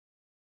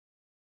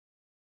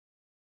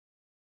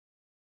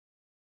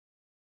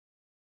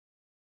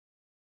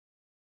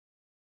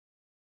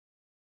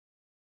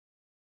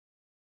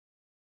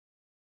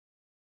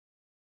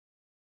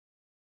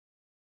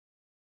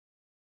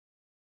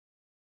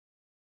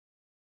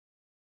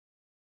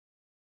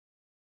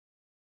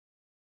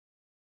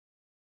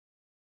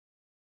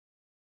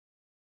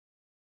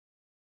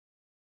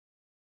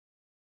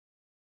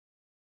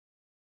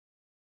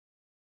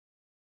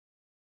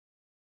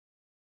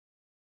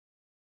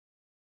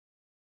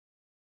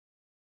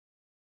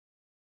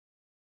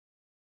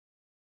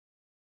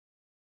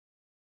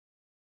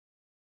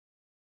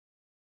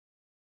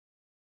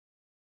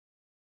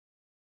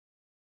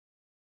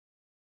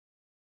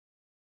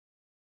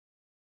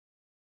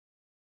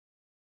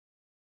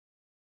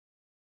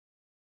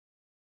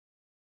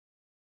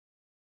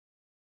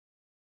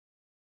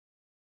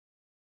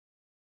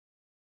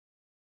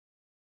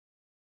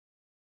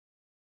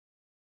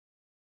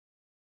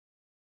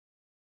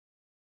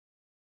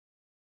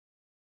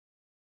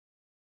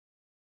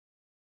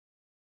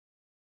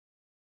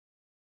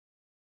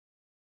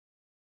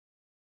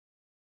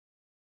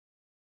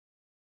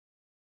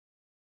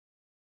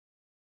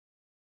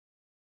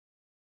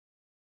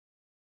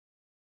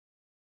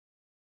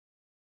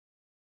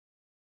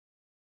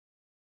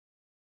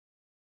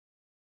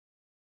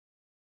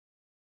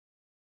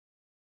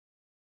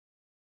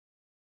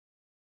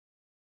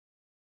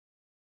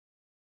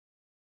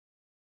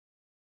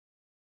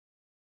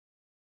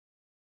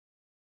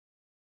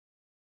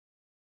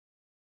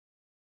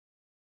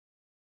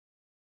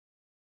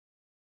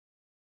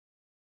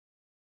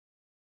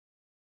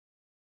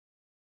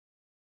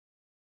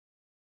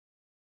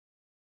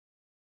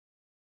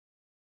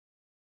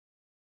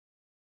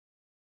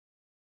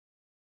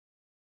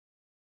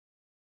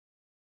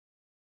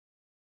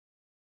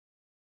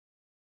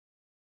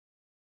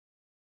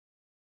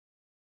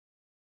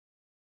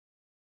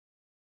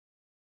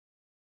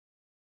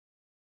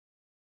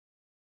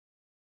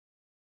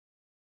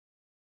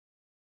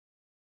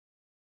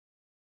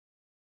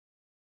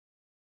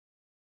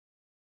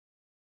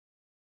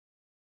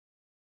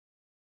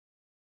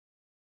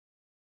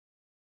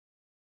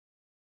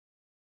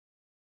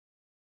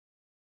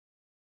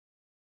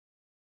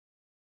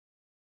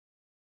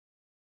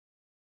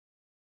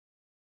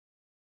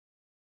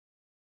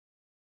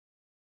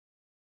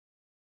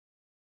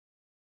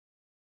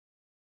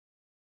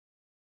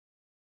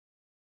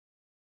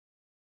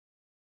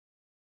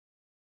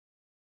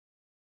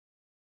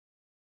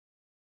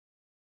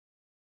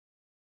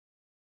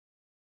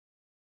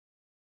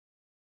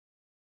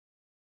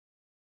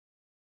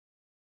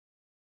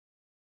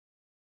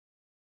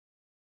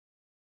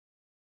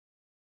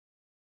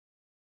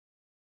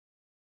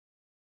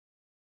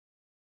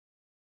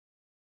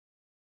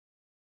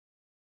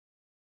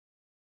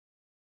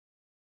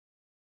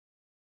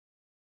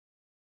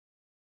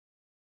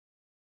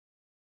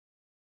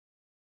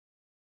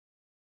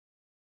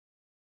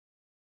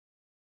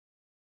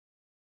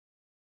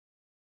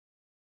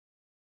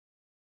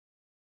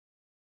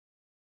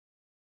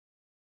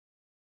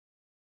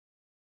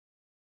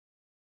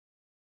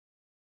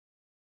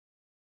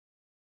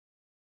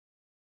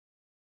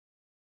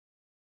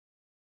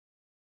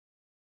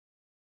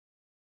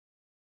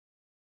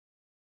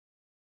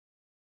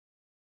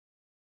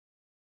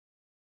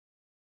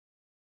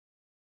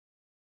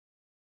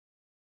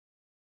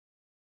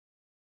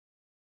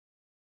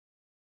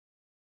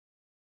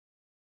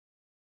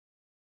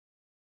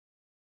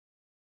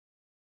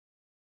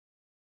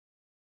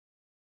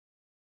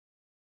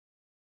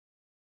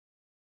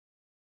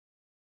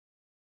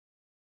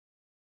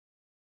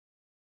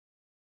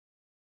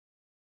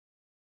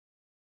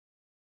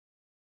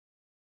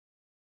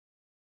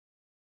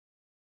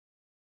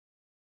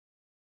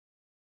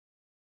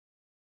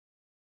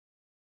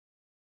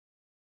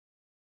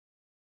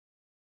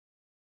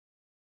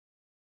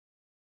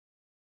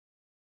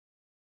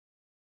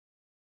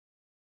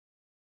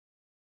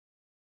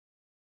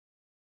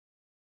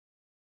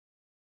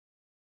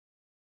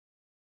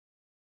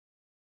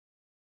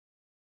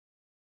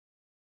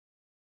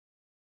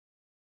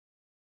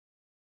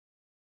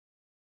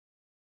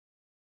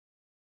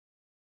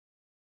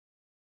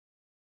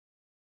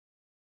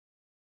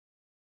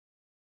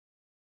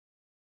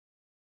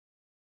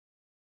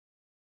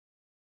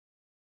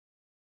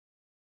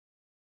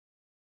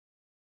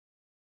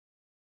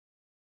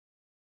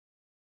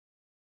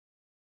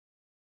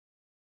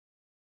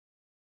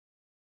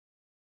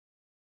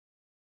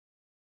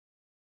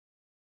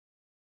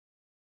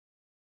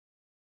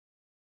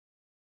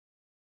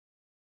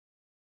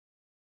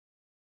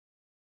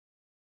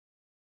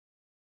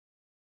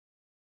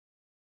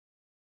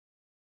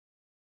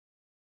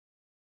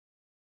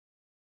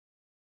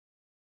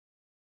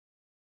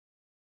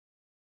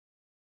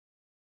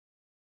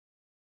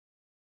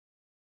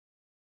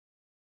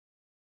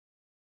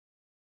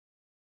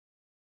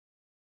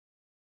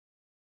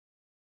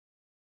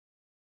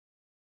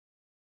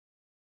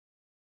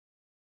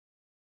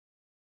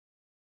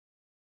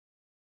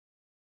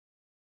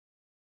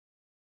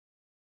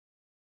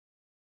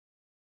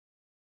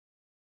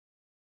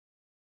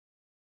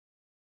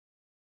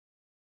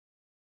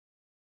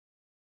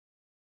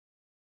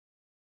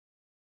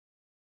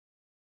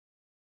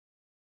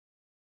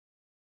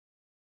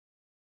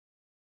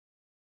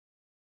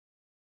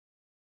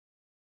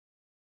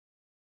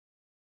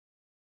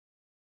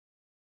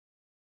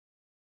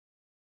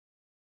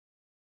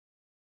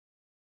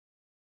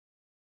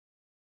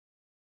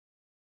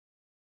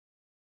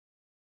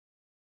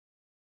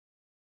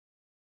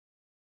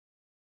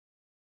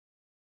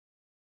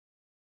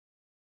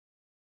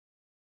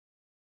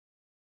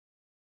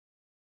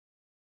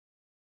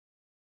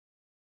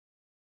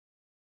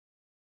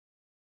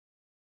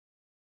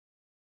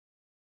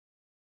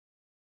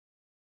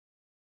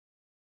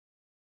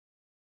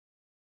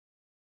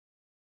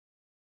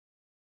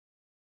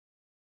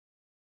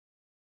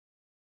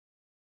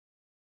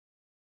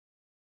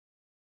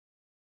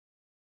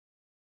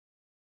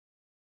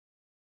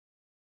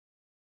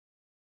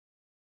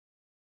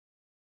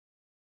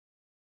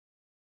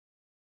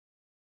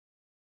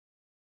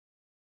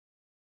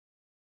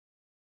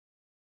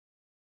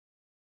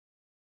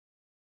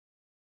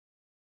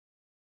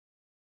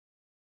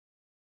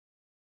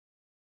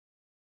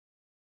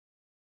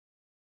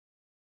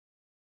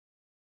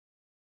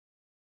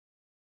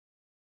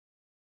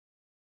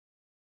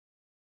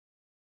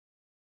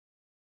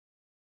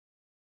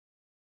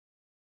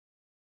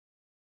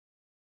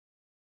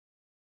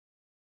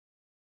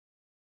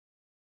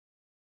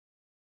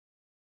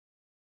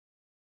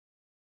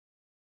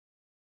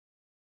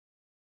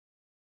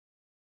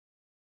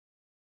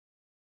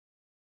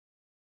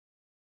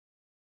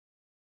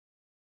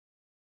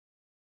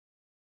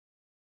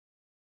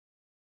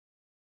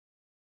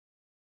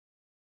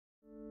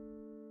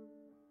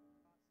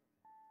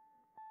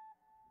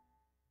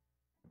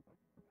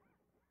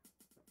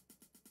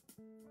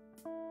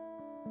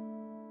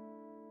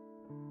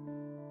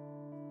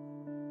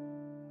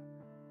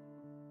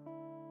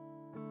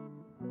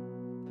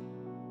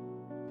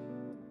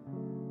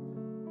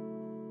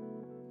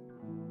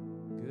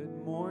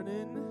Good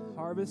morning,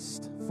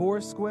 Harvest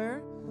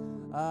Foursquare.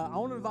 I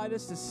want to invite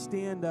us to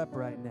stand up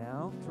right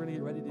now. We're going to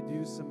get ready to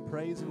do some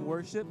praise and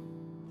worship.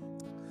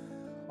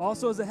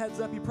 Also, as a heads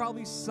up, you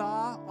probably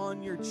saw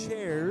on your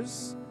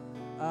chairs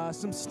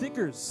some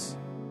stickers.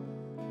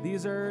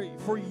 These are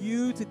for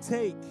you to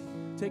take.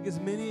 Take as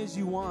many as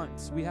you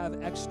want. We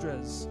have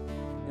extras.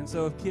 And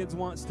so if kids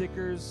want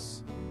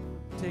stickers,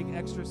 take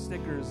extra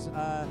stickers.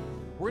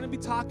 We're going to be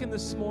talking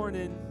this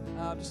morning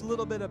just a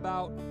little bit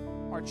about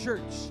our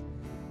church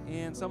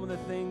and some of the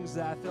things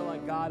that I feel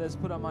like God has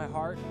put on my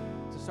heart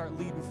to start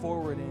leading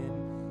forward in.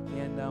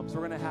 And so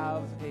we're going to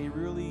have a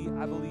really,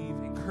 I believe,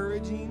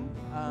 encouraging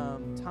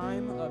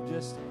time of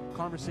just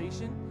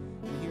conversation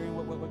and hearing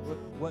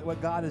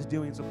what God is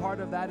doing. So part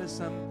of that is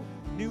some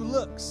new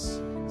looks,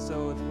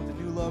 so with the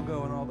new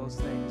logo and all those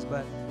things.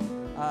 But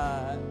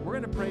we're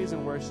going to praise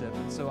and worship.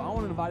 And so I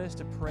want to invite us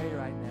to pray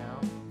right now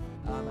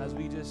as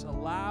we just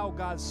allow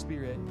God's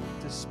Spirit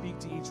to speak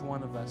to each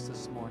one of us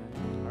this morning.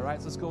 All right,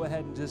 so let's go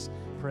ahead and just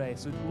pray.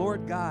 So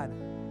Lord God,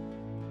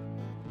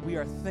 we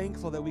are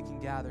thankful that we can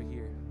gather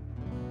here.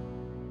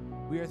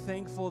 We are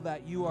thankful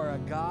that you are a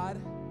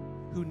God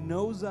who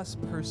knows us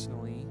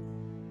personally,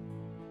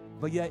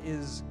 but yet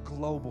is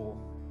global.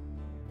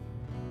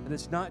 That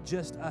it's not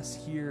just us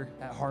here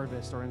at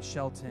Harvest or in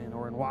Shelton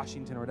or in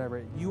Washington or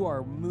whatever. You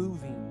are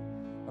moving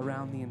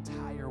around the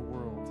entire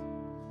world.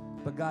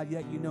 But God,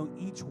 yet you know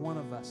each one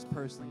of us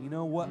personally. You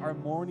know what our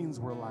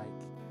mornings were like.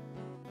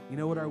 You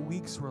know what our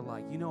weeks were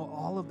like. You know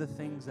all of the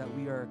things that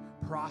we are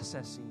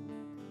processing,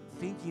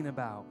 thinking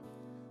about,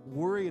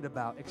 worried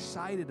about,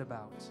 excited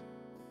about.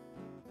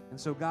 And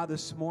so, God,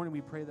 this morning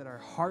we pray that our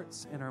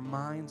hearts and our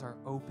minds are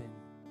open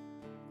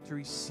to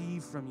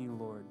receive from you,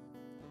 Lord,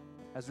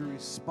 as we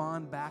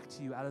respond back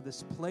to you out of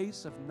this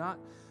place of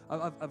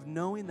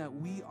knowing that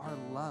we are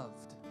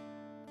loved,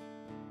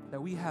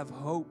 that we have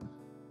hope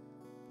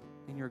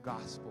in your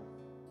gospel.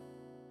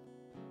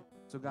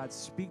 So, God,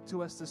 speak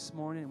to us this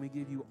morning, and we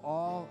give you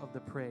all of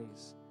the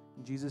praise.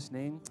 In Jesus'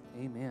 name,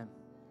 amen.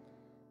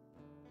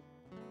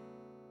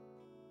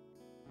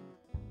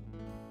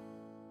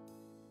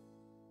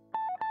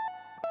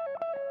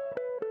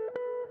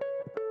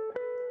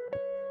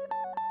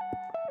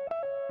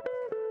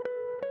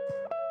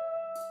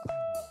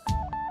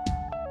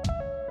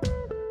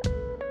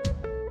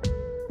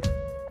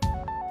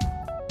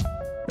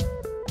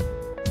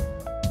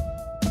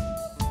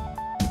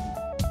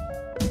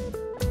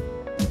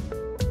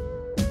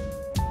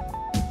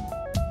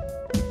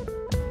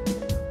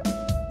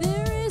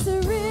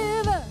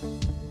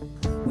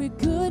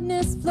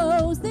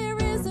 Flows. There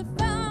is a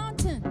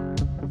fountain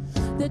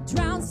that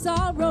drowns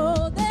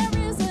sorrow. There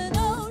is an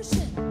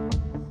ocean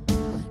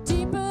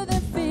deeper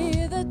than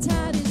fear. The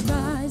tide is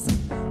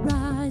rising,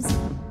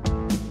 rising.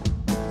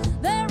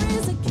 There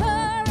is a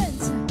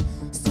current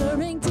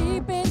stirring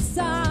deep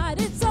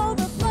inside. It's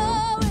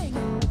overflowing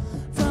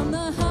from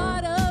the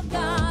heart of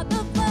God.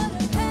 The flood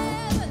of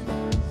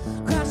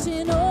heaven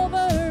crashing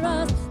over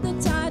us. The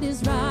tide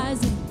is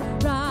rising,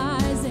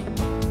 rising.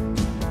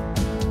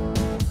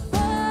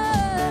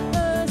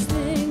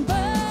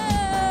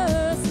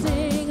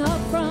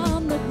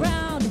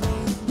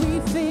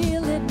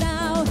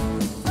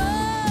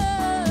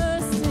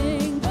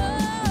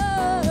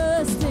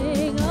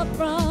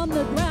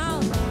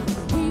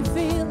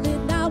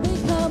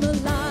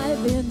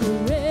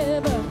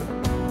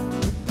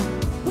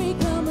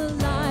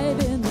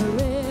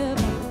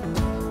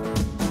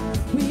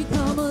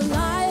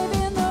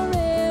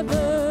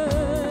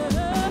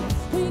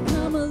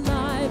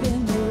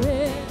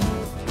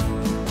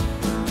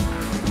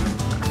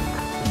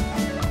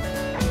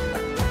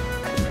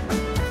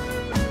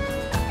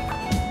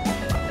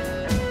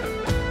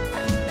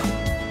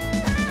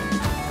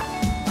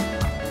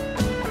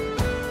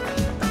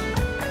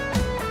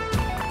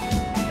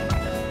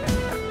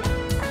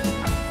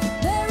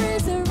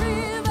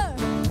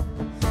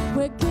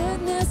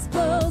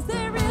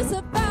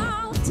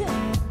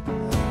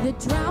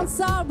 Drown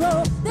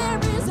sorrow. There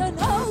is an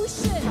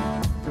ocean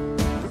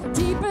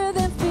deeper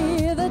than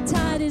fear. The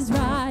tide is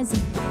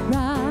rising,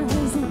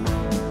 rising.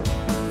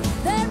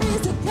 There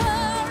is a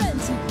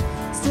current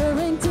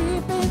stirring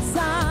deep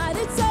inside.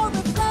 It's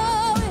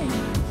overflowing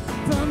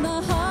from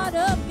the heart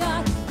of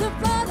God. The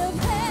flood of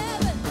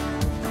heaven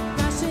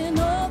crashing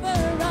over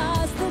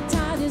us. The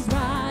tide is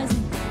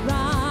rising,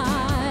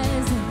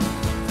 rising.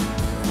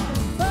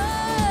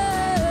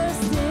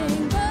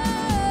 Bursting,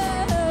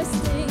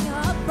 bursting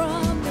up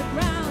from the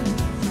ground.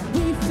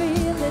 We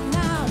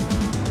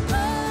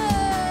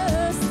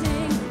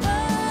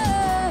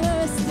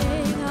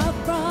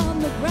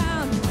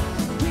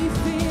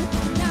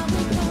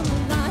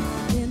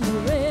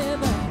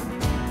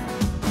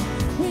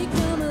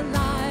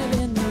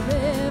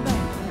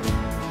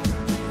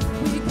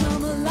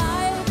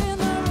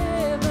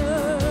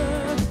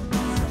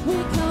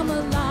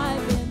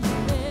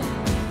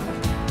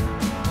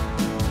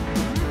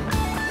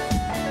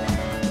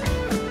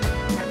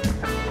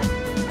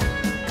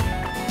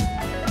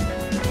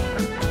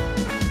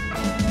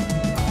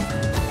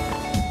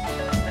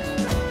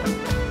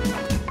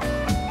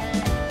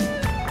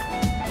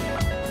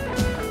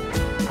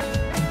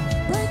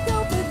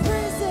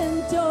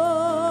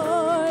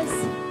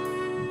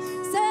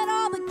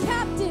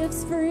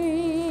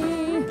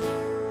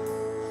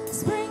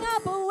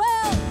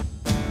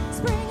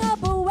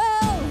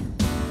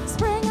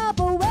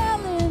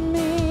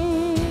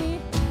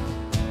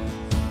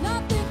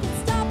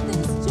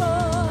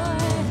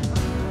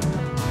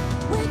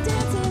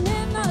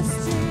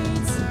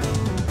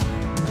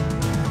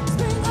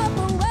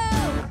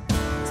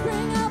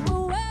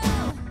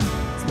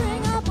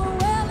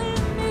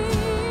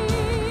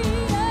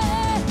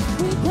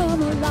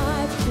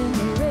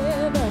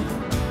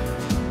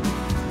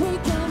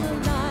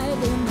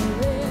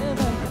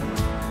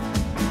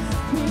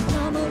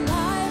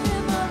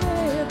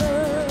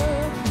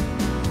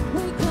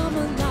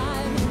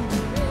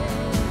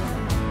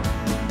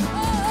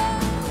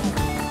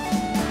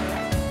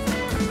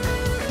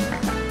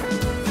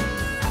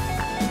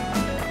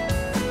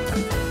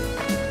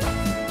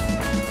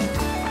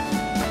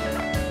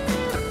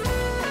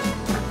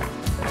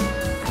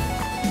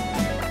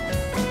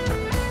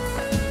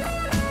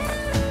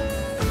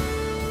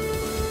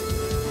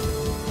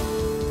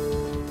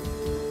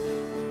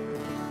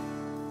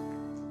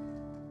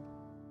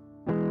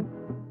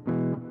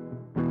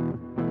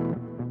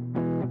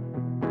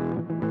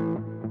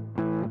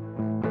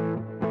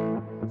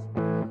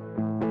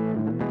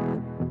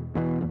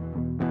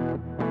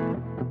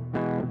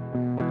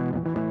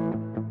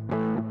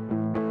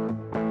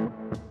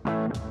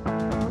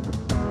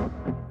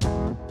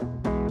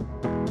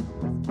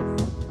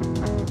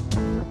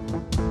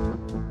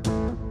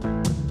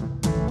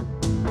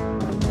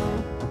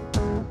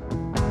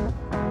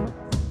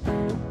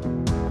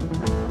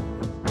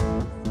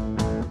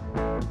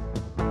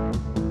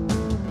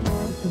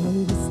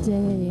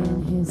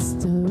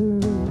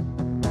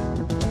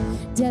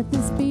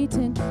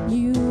beaten,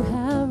 you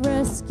have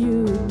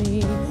rescued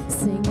me.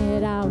 Sing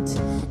it out,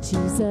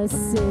 Jesus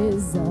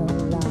is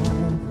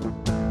alive.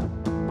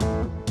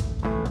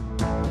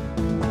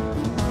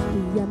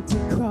 The empty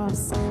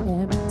cross,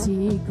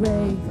 empty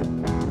grave,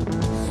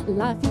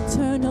 life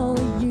eternal,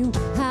 you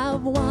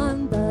have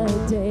won the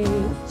day.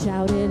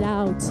 Shout it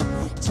out,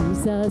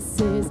 Jesus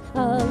is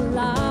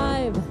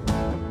alive.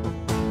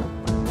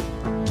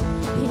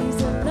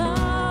 He's alive.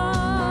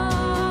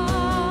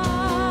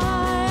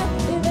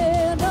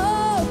 And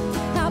oh,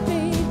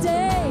 happy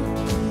day,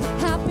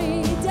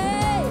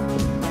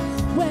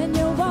 when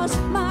you wash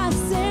my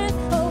sin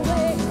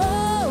away.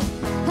 Oh,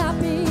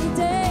 happy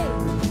day,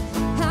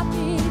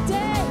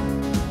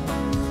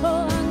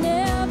 oh, I'll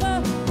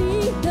never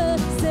be the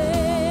same.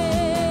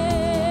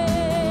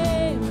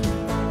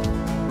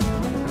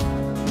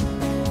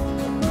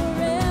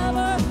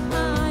 Forever I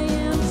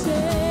am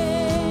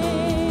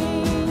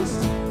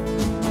changed.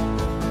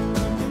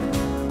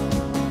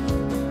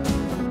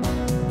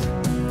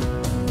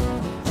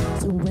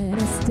 So when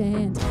I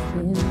stand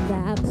in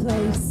that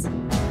place,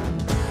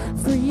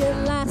 free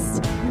at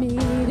last,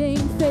 meeting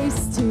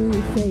face to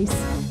face,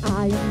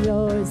 I am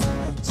yours,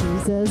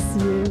 Jesus,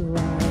 you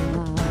are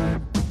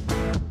mine.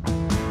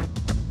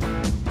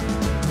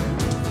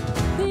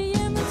 The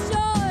image,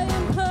 joy,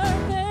 and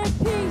perfect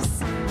peace,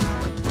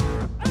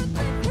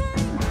 earthly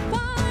pain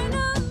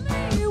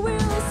finally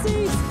will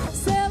cease.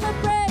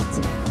 Celebrate,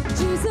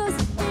 Jesus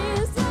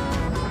is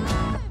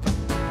alive.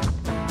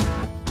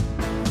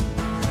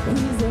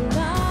 He's alive.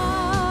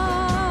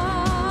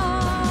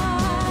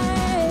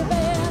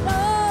 And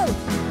oh,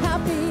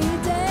 happy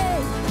day,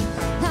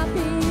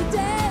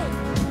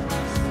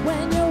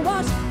 when you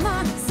wash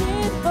my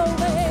sin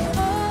away.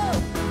 Oh,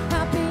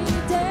 happy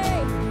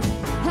day,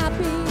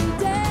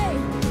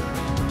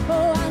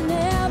 oh, I'll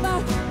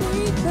never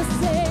be the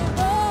same.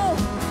 Oh,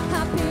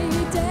 happy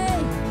day,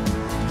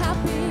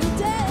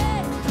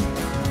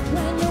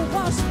 when you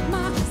wash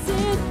my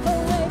sin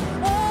away.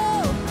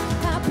 Oh,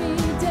 happy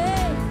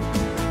day,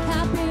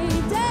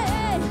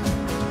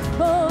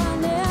 oh, I'll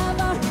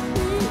never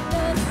be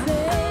the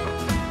same.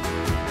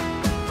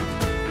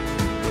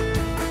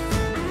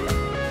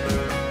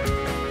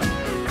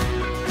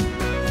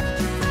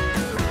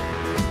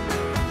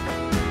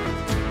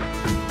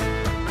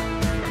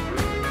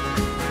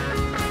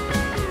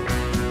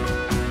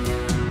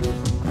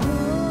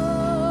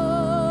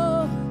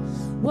 Oh,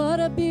 what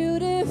a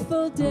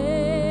beautiful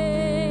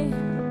day.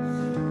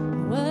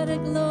 What a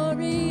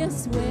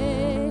glorious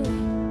way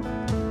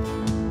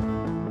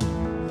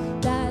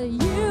that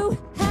you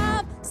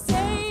have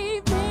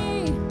saved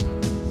me.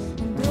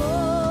 And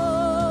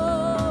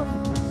oh,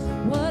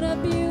 what a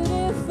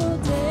beautiful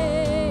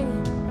day.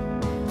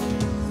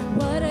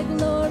 What a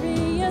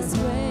glorious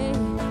way.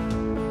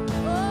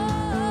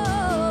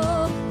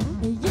 Oh,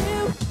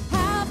 you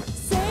have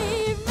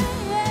saved me.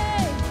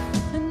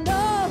 And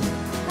oh,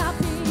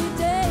 happy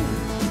day,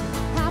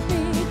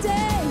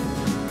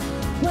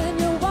 when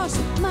you wash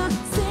my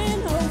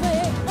sin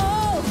away.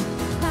 Oh,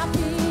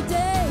 happy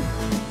day,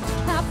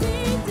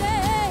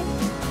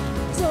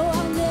 so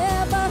I'll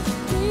never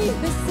be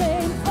the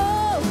same.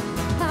 Oh,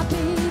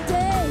 happy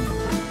day,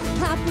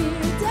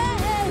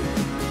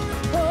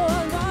 oh,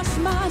 I'll wash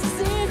my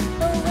sin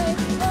away.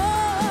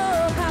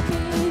 Oh,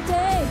 happy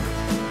day,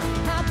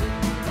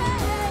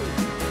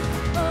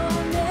 oh,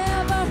 I'll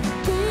never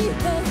be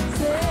the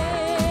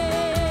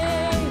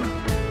same.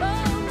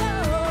 Oh no,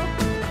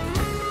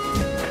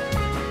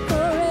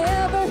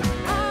 forever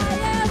I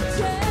am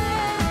changed.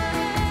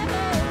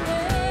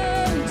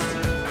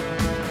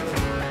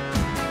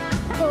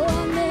 Oh,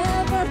 I'll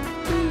never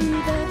be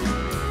the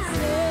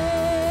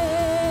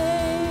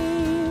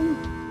same.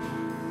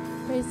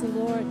 Praise the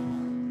Lord.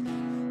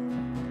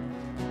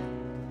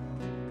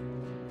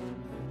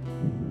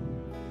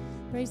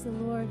 Praise the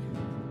Lord.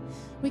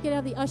 We could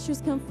have the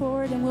ushers come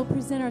forward and we'll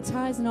present our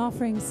tithes and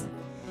offerings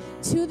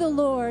to the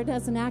Lord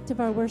as an act of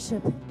our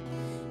worship.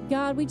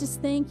 God, we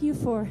just thank you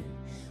for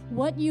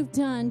what you've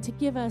done to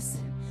give us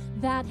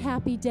that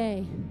happy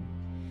day.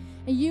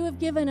 And you have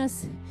given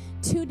us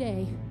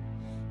today,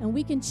 and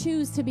we can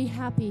choose to be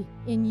happy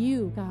in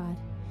you, God.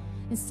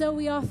 And so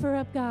we offer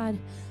up, God,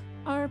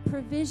 our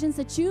provisions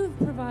that you've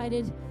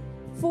provided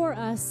for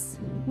us.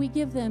 We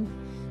give them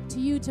to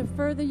you to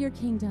further your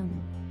kingdom.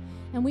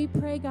 And we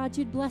pray, God,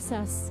 you'd bless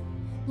us.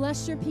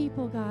 Bless your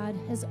people, God,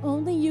 as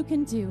only you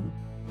can do.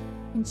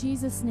 In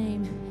Jesus'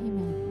 name,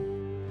 amen.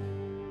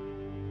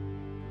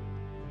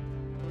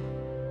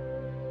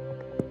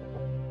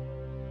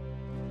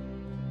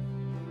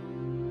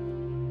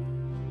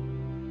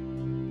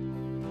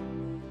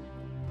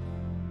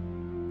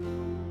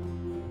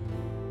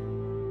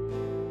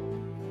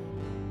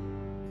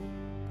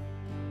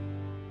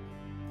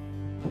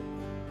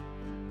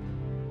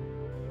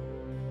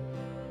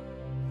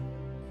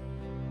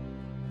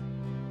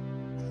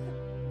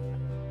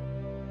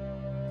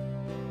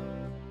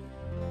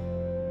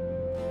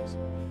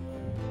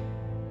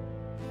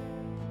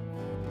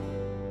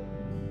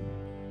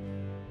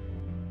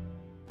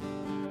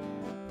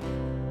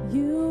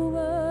 You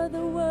were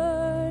the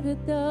Word.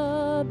 at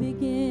the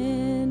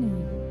beginning,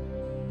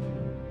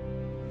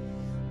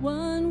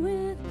 one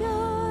with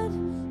God,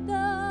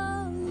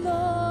 the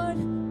Lord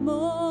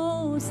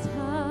Most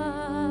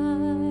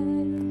High.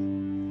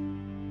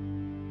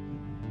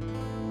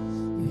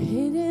 Your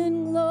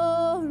hidden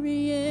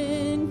glory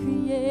in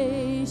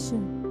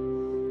creation,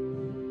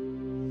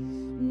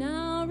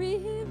 now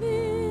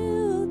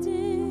revealed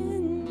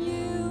in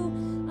you,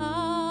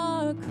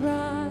 our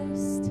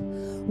Christ.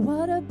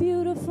 What a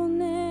beautiful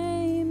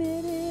name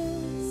it is.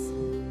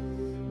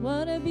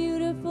 What a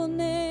beautiful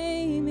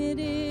name it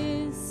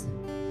is.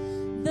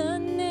 The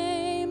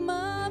name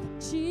of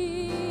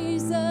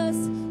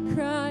Jesus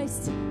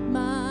Christ,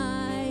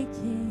 my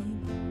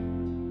King.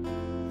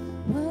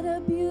 What a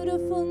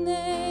beautiful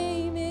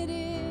name it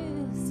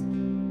is.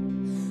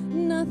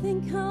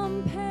 Nothing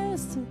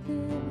compares to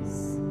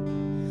this.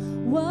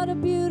 What a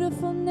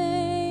beautiful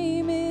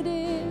name it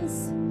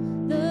is.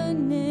 The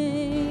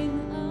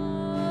name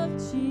of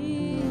Jesus.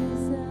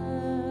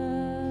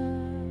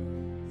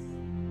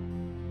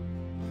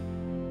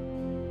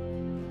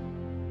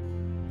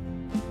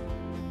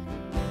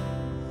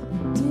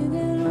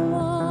 Didn't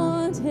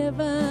want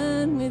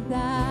heaven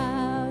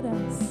without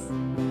us.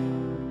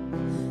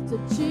 So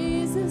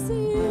Jesus,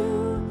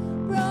 you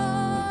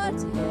brought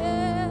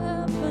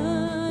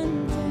heaven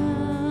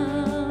down.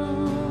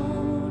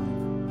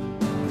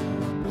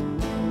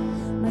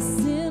 My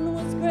sin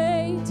was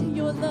great,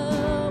 your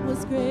love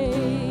was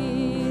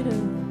greater.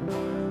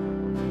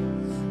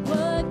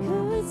 What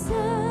could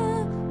separate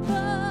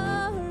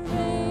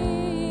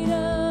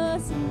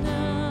us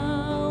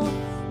now?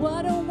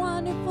 What a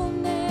wonderful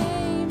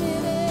name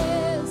it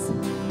is.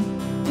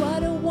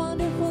 What a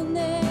wonderful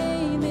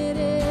name it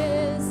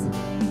is.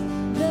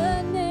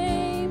 The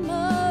name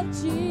of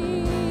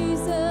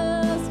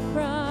Jesus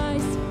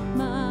Christ,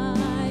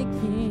 my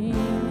King.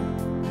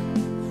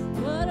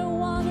 What a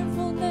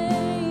wonderful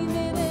name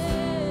it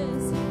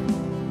is.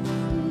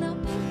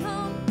 Nothing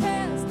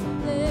compares to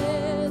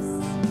this.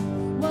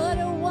 What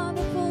a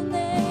wonderful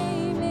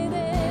name it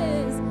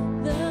is.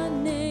 The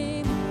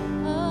name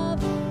of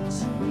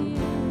Jesus.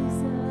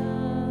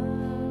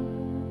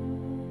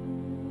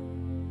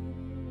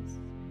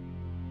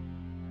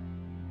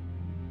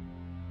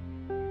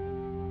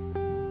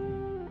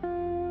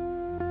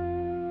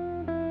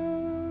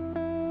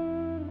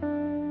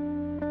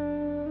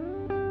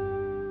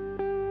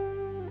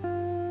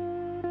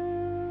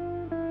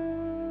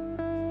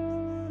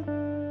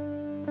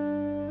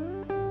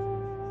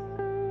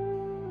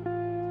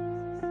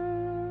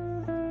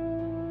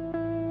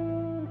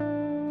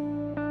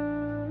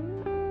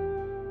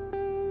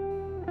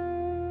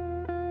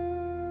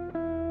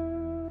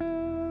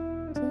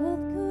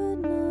 Death could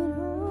not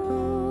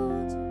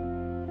hold you,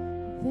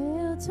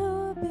 veil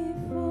tore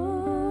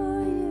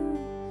before you.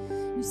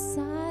 You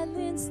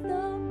silenced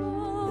the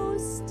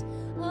boast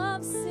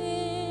of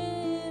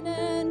sin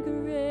and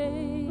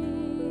grave.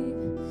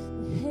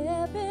 The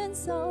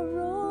heavens are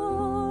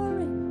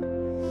roaring,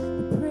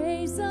 the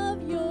praise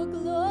of your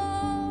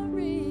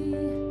glory.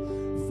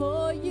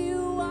 For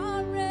you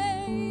are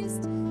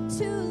raised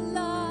to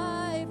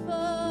life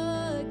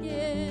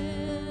again.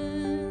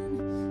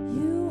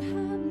 You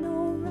have no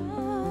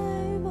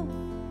rival,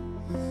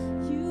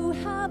 you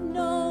have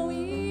no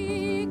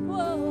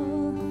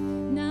equal.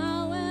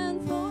 Now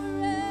and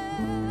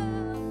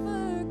forever,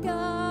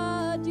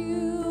 God,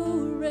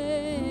 you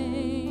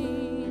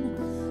reign.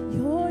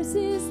 Yours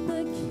is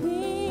the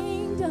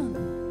kingdom,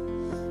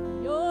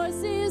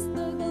 yours is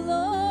the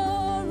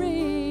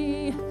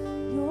glory,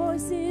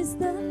 yours is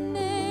the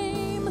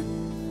name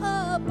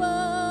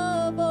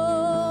above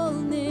all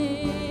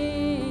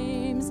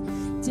names.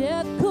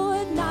 Death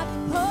could not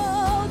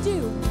hold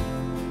you,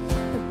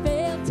 the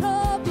veil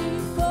tore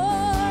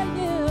before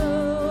you.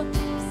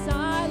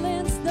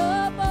 Silence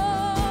the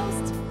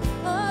boast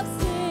of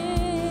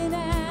sin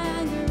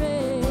and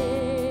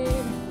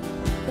grave.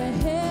 The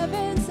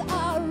heavens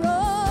are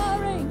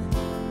roaring,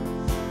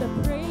 the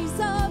praise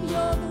of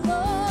your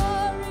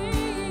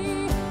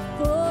glory.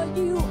 For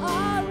you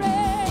are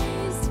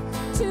raised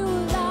to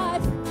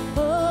life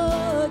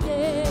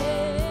again.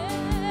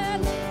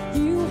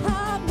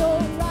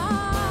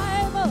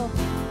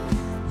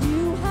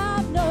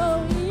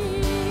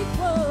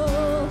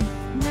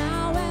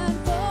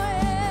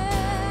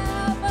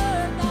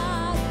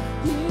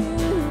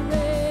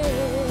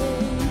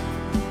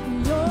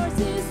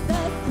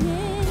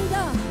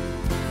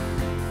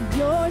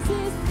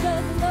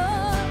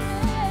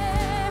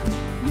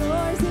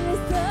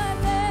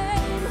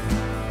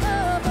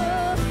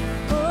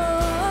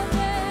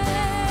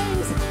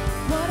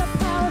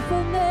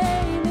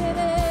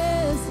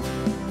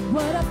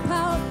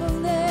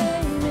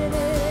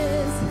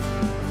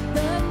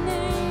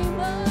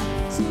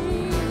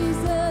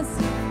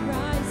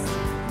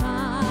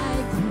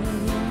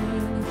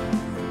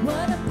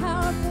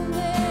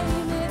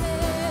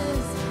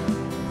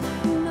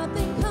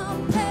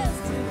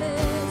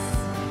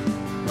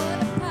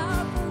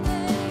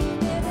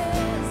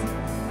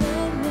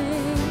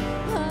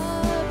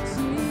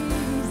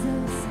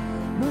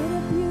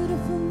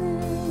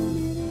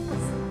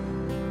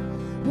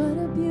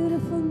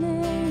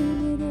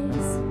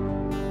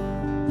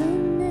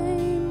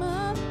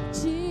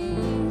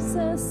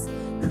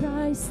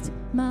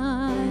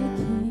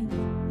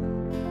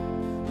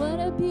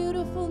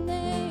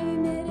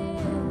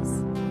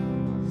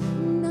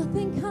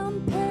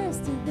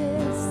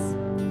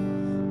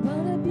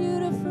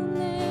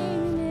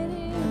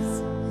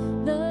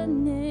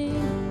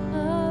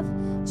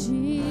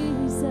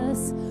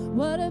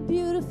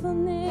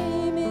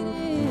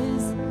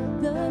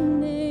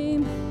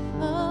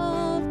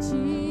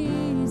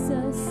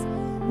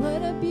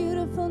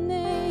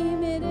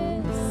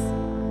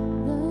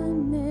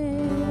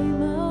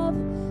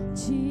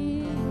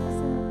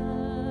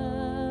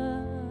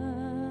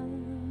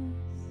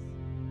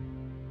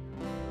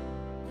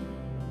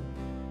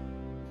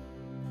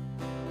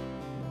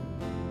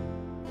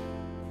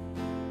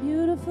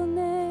 beautiful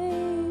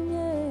name,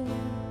 yeah.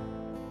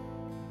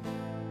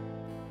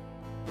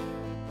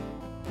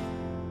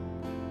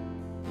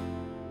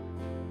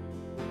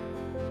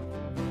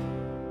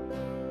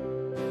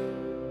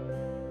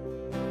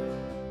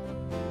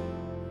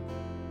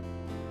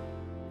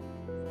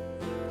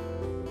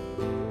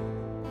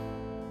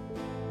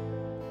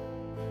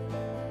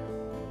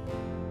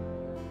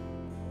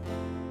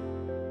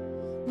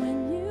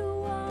 When you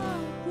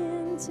walk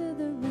into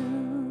the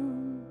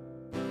room,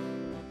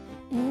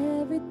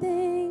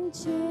 everything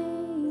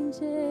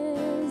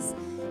changes.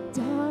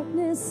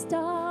 Darkness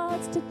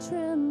starts to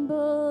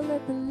tremble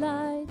at the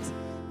light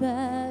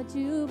that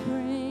you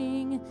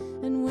bring.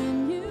 And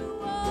when you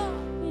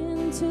walk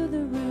into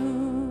the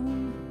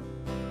room,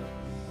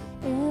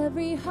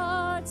 every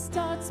heart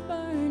starts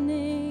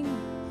burning.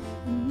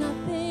 And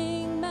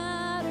nothing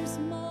matters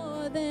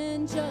more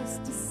than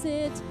just to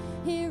sit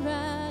here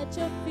at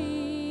your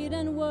feet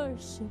and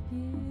worship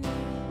you.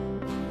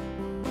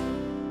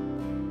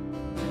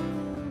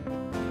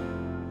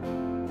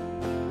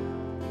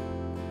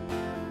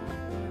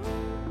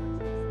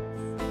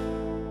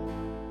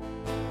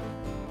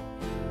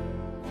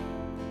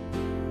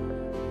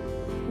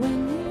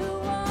 When you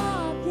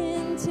walk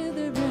into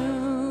the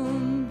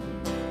room,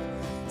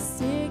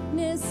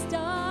 sickness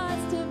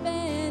starts to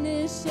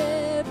vanish.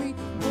 Every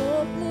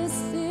hopeless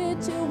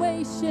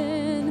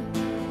situation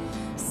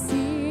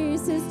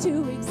ceases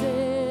to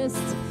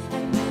exist.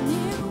 And when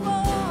you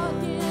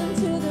walk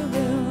into the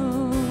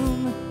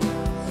room,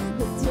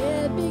 the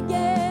dead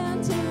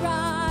begin to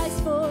rise,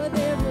 for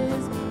there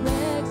is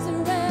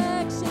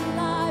resurrection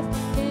life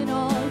in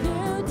all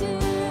you do.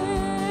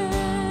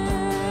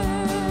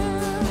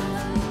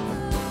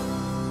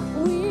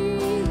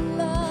 We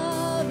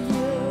love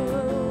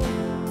you,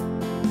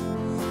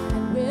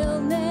 and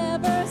we'll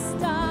never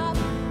stop.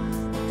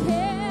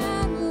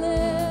 Can't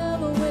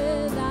live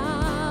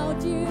without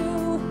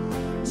you,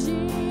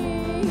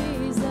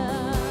 Jesus.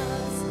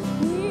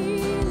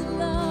 We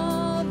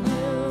love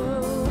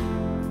you.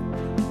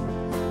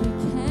 We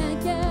can't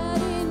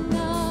get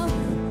enough.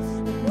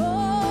 And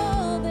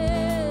all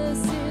this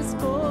is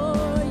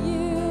for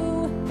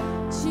you,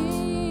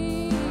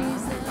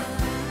 Jesus.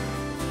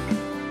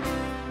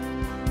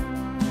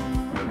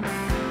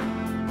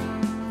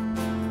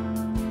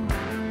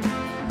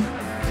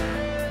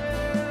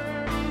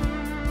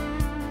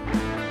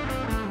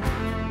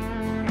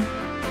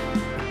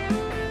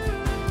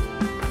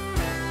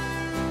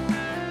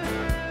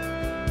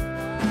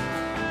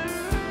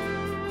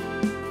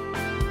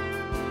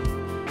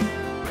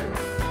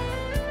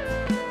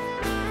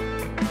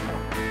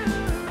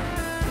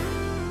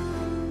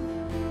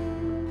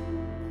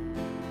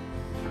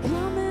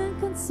 Come and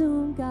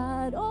consume,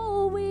 God,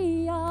 all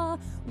we are.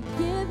 We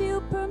give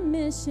you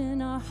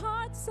permission, our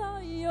hearts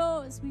are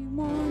yours. We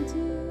want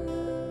you.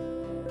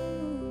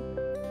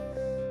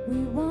 We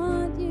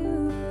want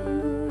you.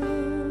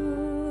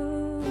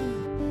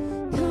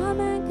 Come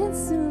and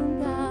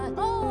consume, God,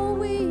 all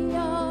we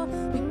are.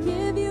 We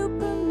give you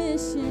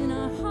permission,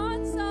 our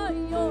hearts are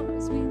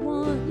yours. We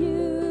want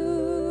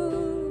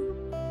you.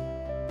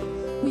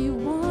 We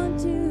want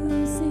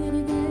you. Sing it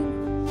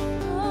again.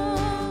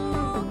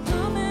 Oh,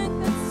 come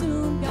and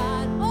consume,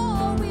 God,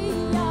 all we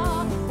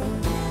are. We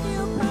give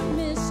you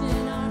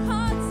permission, our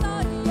hearts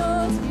are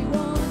yours. We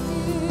want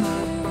you.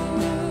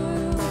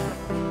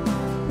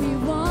 We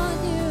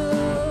want you.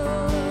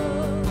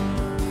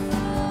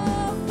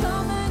 Oh,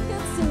 come and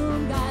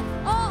consume, God,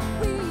 all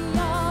we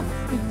are.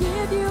 We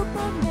give you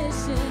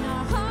permission,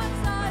 our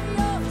hearts are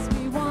yours.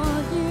 We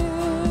want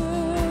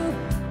you.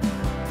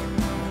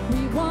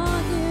 We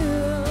want you.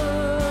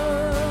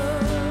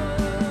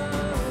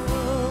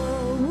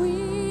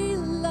 We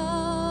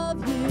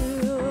love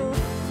you,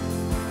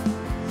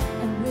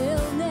 and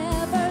we'll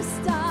never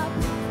stop.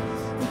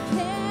 We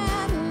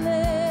can't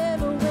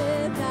live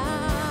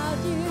without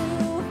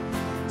you,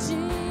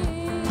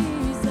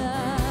 Jesus.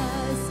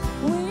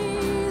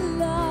 We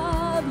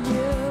love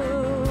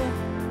you,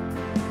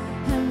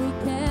 and we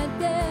can't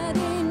get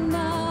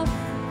enough.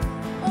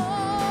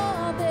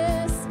 All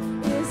this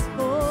is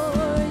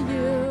for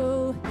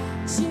you,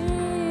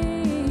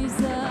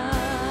 Jesus.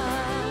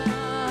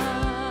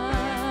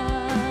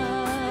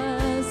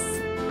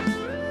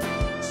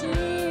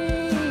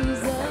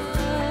 Jesus.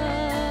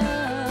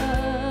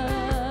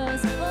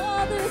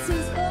 All this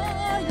is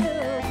for you,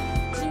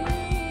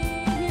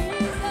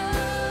 Jesus.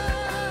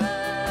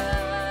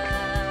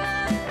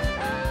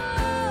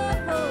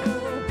 Oh,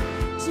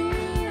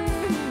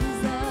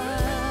 Jesus.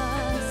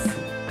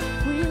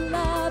 We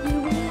love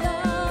you,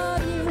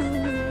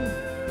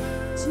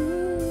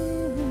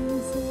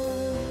 Jesus.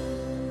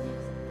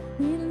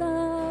 We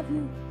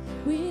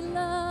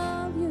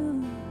love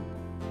you,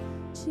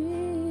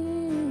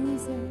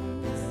 Jesus.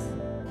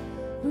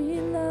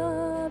 We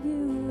love you,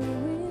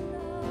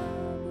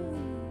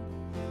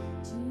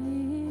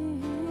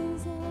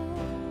 Jesus.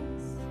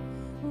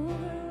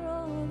 Over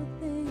all the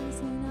things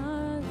in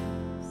our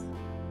lives,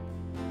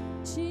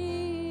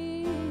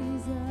 Jesus.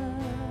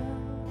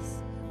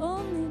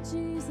 Only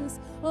Jesus. Jesus,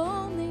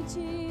 only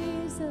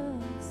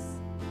Jesus,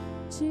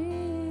 Jesus.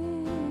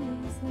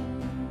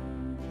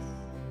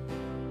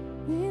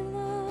 We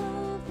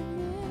love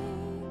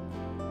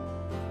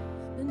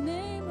the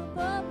name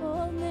above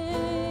all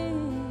names.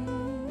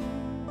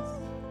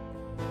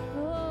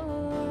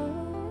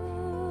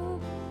 Oh,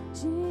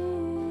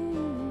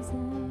 Jesus,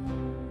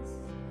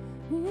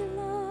 we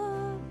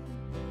love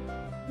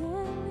you,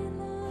 yeah, we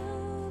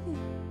love you.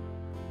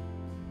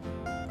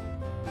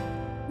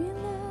 We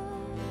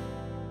love,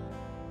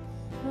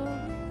 oh,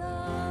 we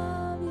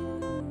love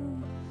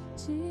you,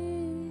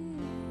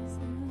 Jesus.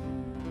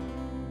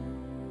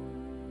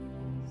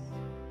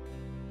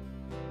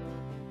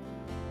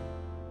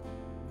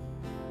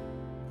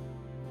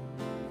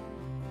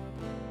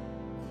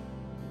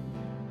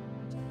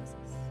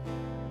 Jesus.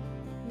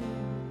 We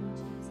love you,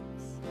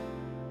 Jesus.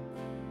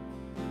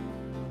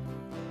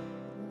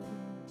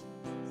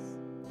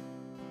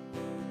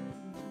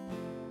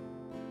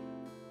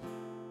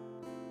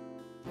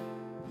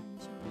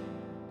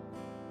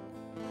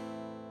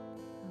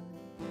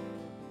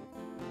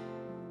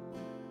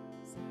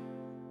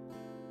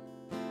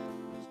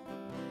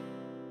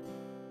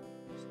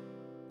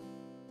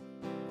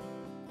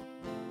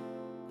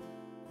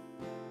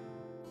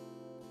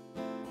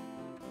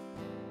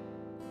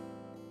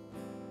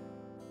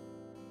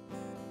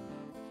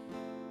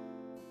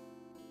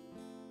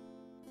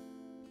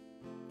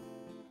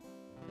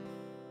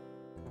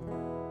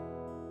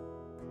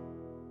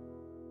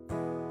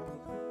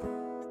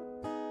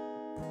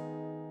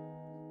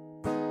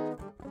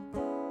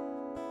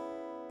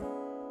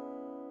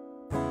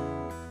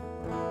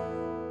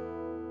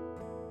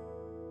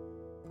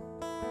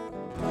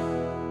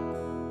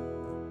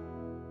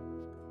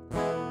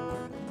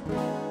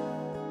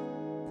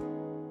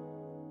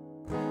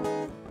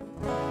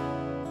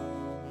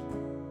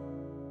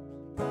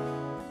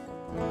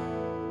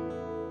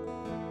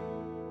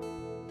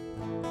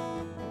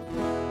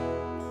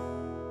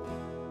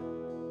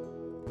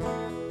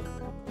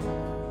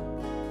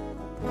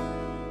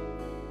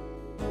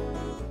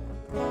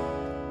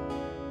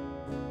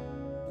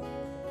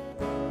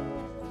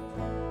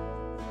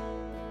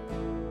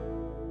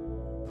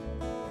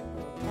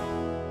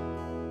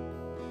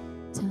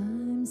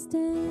 Time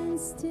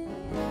stands still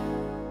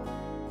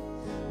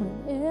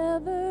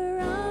whenever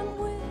I'm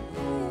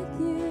with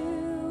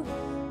you.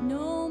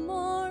 No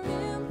more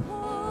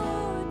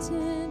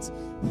important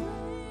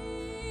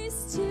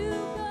place to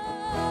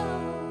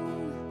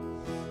go.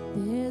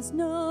 There's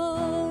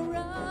no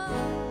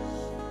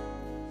rush.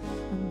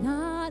 I'm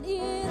not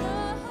in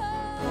a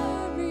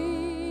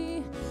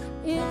hurry.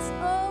 It's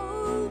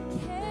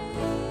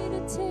okay to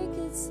take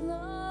it slow.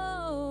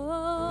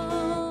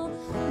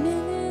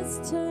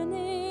 Minutes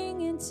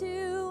turning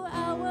into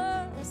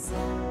hours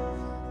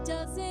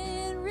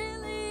doesn't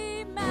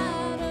really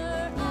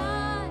matter.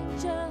 I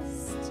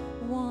just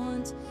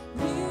want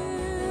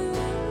you.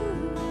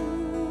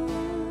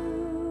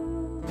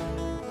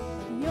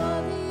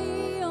 You're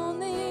the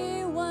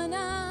only one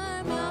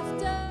I'm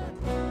after.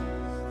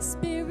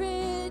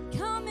 Spirit,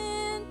 come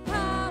in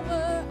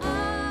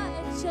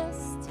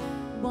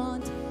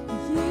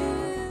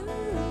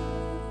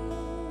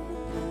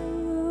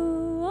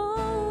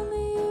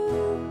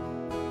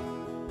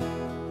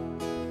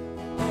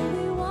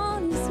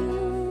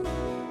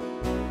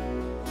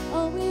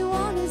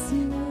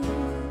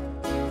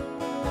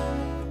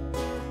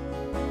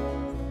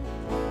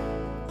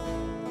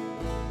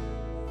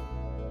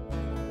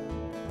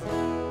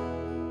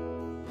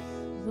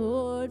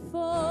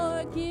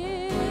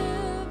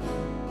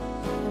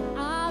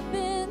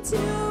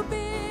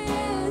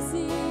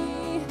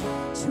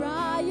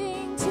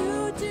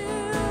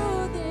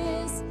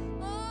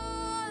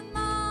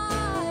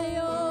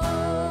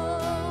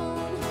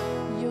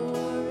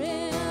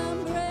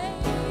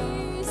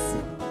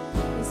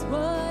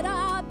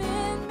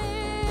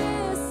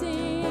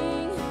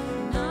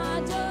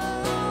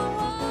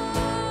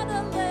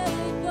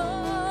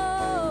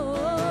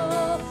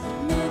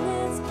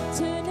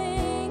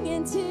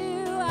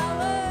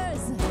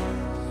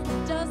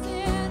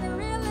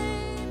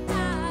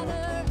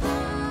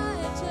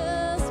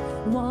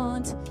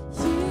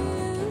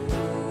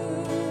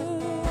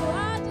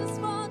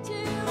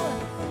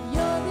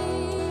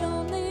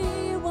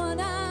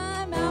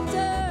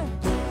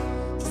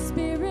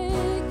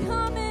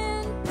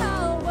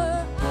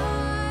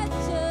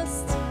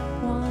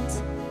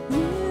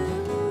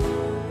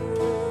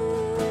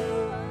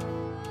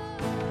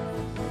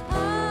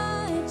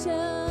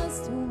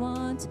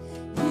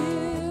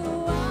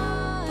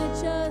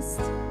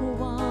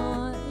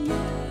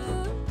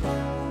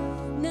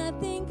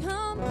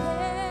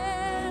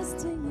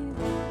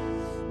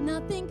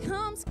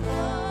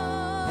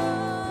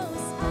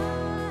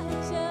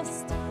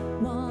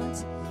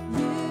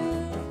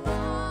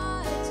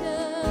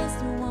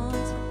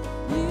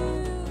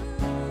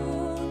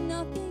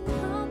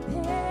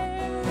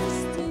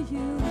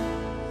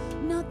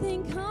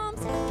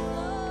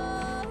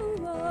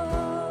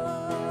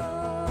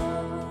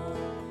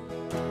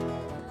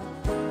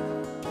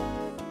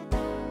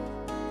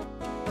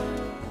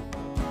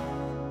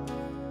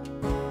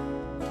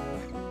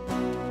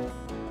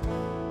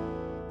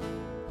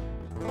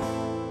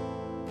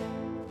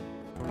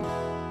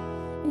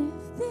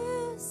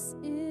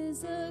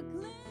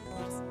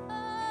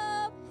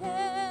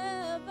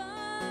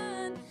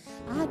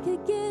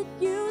could get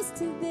used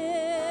to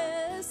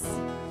this.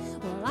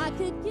 Well, I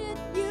could get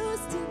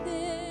used to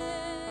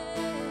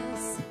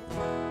this.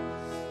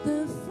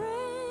 The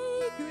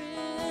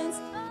fragrance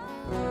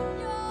of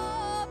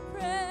your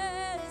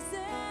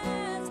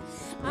presence.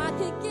 I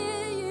could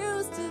get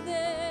used to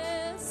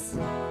this.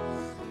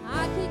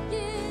 I could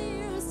get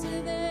used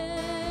to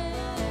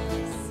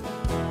this.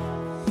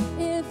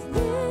 If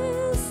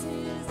this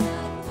is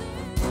a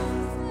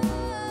glimpse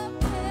of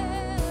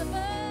heaven,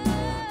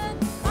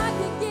 I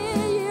could get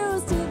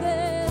used to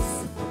this.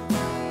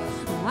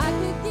 I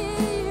could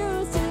get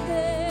used to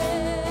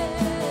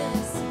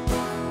this.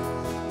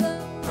 The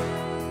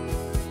fragrance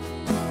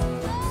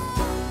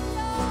of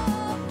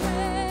your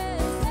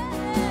presence.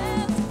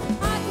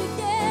 I could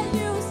get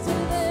used to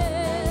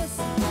this.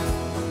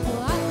 Oh,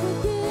 I could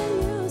get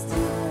used to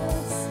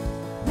this.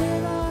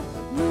 There are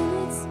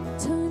minutes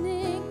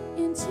turning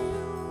into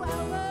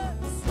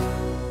hours.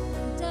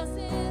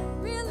 Doesn't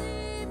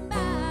really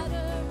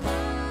matter. I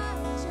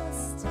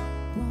just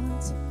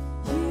want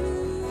you.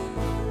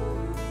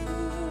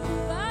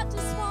 I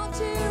just want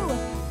you.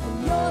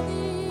 You're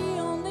the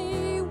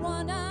only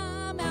one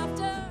I'm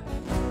after.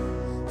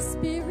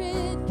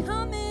 Spirit,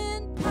 come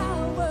in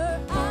power.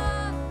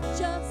 I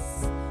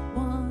just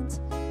want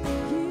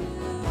you.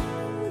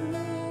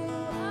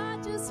 I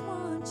just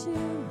want you.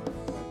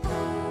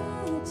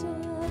 I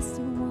just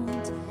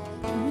want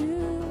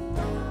you.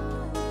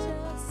 I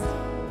just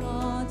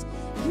want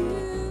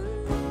you.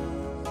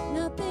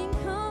 Nothing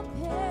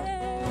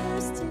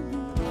compares to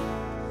you.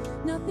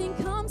 Nothing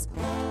comes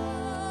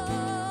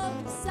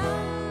close. I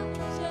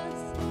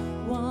just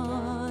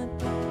want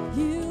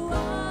you. I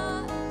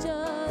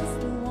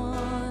just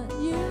want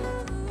you.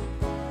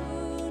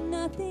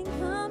 Nothing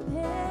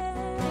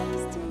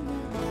compares to you.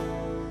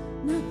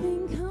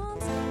 Nothing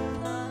comes close.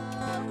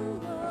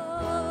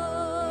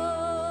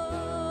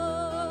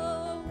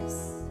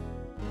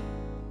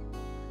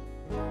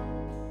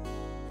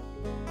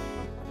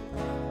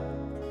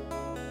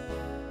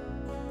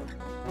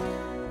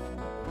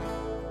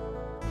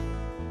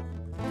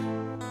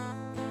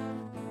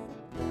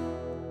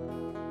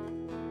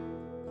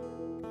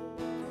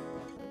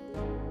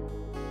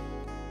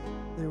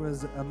 There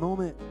was a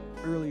moment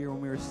earlier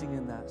when we were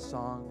singing that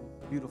song,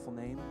 Beautiful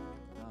Name.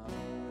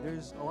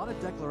 There's a lot of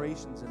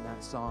declarations in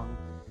that song,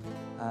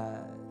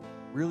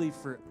 really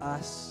for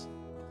us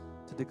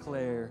to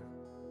declare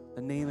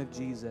the name of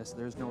Jesus.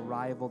 There's no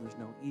rival, there's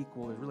no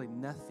equal, there's really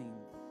nothing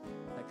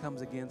that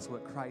comes against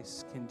what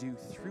Christ can do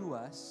through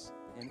us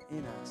and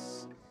in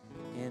us.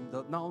 And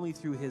not only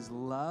through his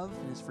love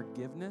and his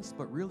forgiveness,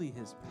 but really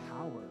his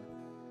power.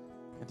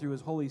 And through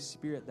his Holy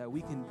Spirit that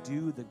we can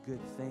do the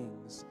good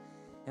things.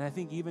 And I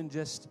think even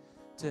just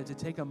to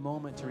take a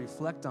moment to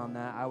reflect on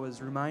that, I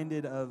was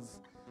reminded of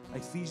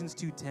Ephesians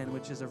 2:10,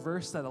 which is a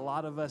verse that a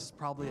lot of us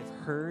probably have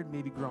heard,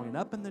 maybe growing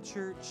up in the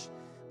church,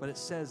 but it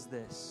says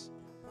this.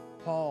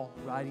 Paul,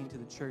 writing to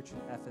the church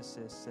in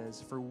Ephesus,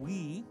 says, "For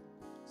we,"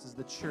 this is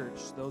the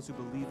church, those who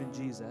believe in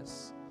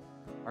Jesus,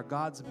 "are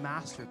God's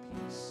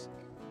masterpiece.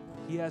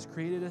 He has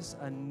created us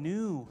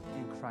anew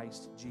in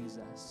Christ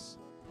Jesus."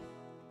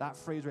 That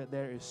phrase right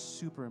there is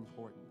super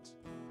important.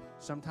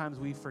 Sometimes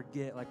we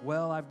forget, like,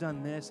 well, I've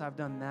done this, I've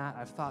done that,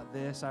 I've thought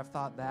this, I've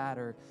thought that,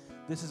 or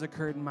this has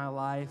occurred in my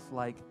life,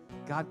 like,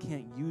 God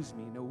can't use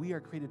me. No, we are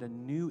created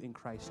anew in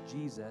Christ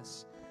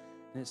Jesus.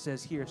 And it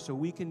says here, so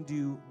we can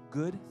do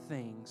good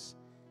things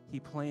he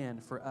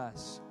planned for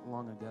us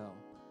long ago.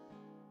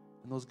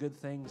 And those good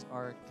things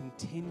are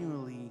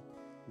continually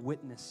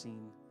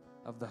witnessing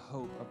of the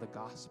hope of the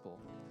gospel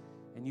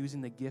and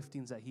using the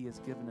giftings that he has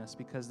given us,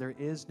 because there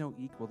is no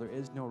equal, there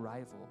is no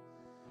rival.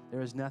 There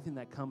is nothing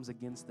that comes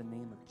against the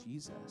name of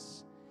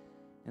Jesus.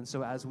 And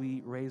so as we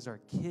raise our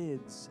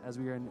kids, as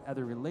we are in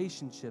other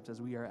relationships,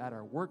 as we are at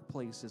our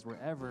workplaces,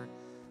 wherever,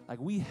 like,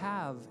 we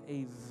have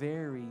a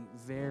very,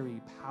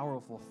 very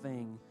powerful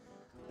thing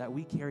that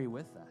we carry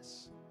with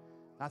us.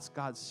 That's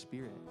God's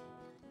Spirit.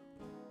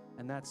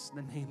 And that's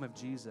the name of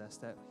Jesus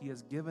that he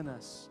has given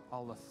us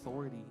all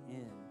authority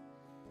in.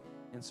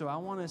 And so I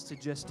want us to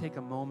just take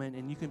a moment,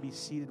 and you can be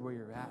seated where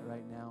you're at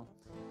right now,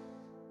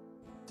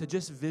 to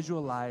just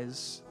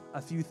visualize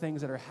a few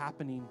things that are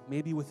happening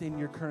maybe within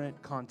your current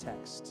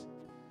context.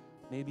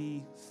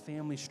 Maybe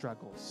family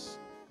struggles,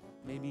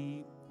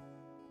 maybe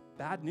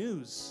bad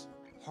news,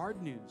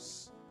 hard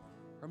news,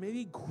 or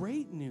maybe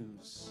great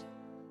news,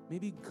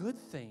 maybe good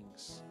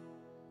things.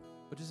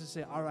 But just to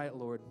say, all right,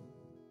 Lord,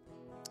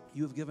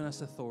 you have given us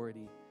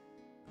authority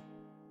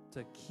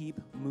to keep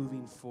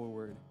moving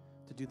forward,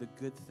 to do the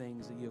good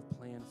things that you have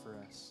planned for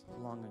us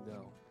long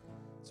ago.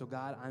 So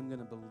God, I'm going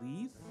to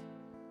believe,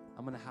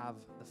 I'm going to have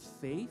the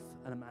faith,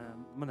 and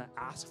I'm going to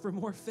ask for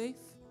more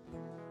faith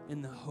in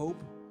the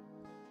hope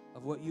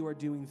of what you are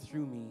doing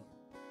through me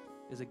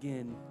is,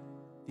 again,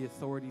 the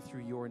authority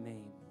through your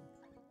name.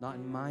 Not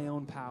in my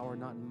own power,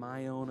 not in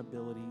my own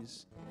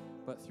abilities,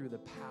 but through the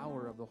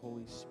power of the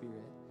Holy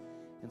Spirit.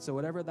 And so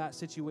whatever that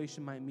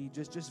situation might be,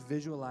 just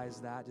visualize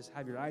that. Just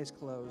have your eyes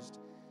closed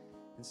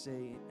and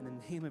say, in the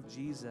name of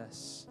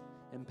Jesus,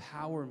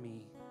 empower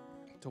me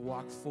to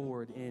walk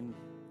forward in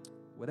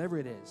whatever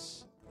it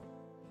is.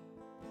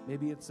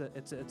 Maybe it's a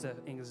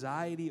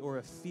anxiety or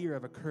a fear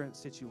of a current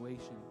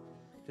situation.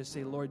 Just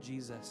say, Lord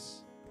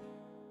Jesus,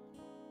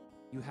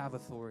 you have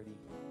authority.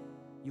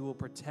 You will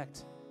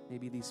protect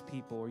maybe these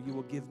people, or you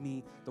will give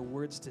me the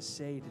words to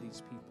say to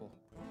these people.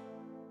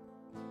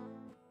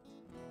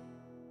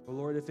 Or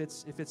Lord, if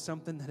it's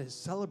something that is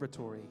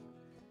celebratory,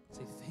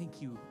 say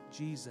thank you,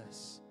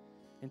 Jesus,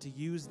 and to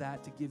use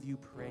that to give you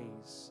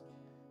praise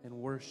and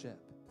worship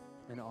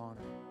and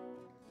honor.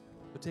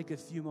 So take a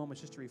few moments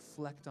just to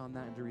reflect on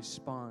that and to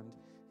respond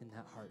in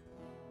that heart.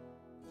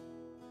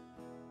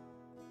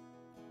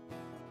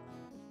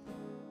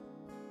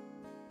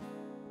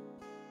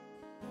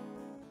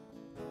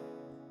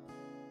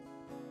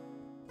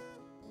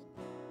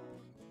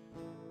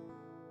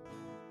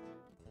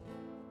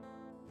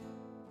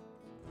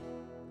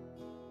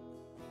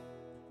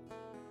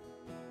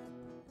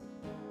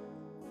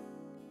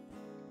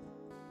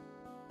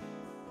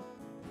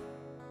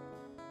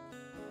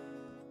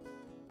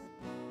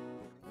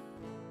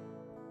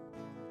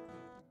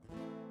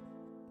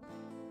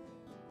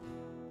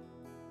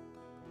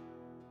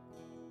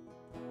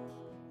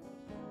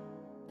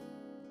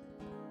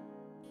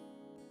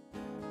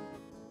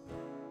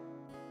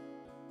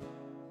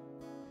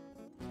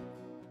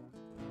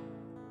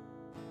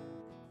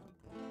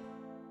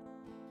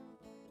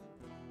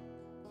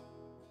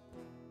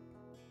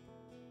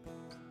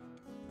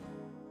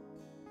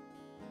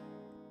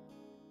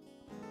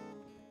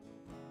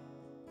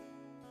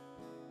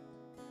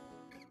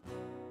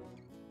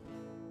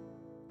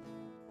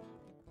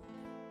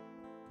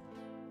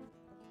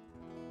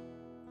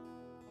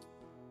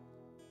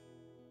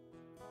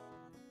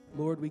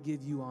 Lord, we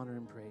give you honor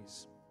and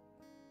praise.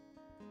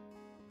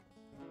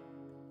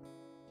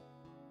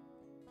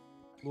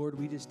 Lord,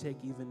 we just take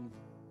even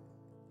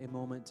a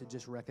moment to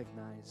just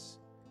recognize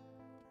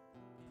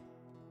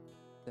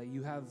that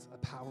you have a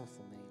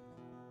powerful name.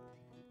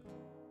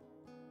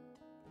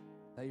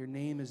 That your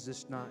name is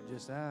just not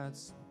just,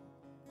 it's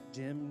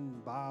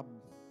Jim, Bob,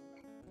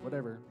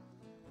 whatever.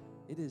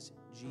 It is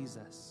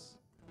Jesus,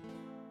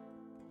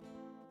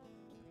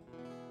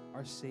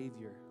 our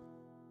Savior.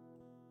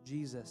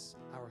 Jesus,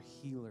 our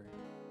healer.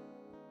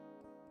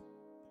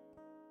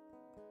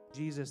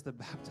 Jesus, the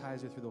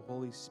baptizer through the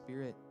Holy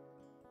Spirit.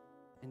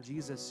 And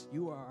Jesus,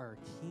 you are our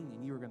King,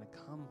 and you are going to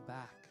come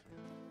back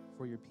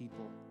for your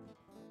people.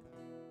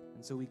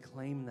 And so we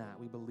claim that.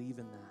 We believe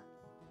in that.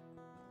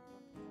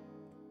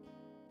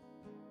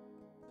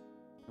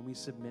 And we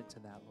submit to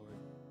that, Lord.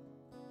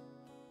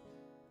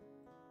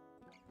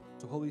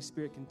 So Holy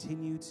Spirit,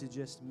 continue to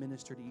just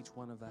minister to each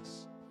one of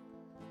us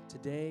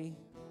today,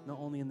 not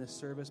only in this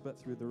service, but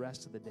through the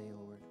rest of the day,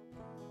 Lord,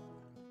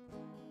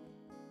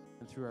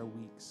 and through our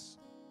weeks,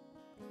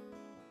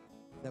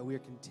 that we are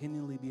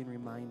continually being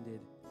reminded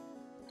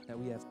that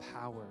we have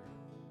power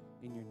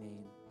in your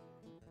name,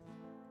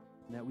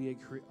 and that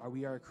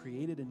we are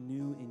created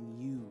anew in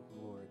you,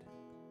 Lord,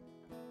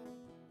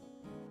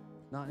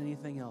 not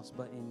anything else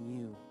but in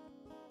you,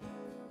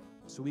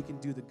 so we can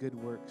do the good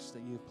works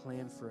that you've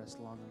planned for us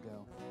long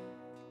ago.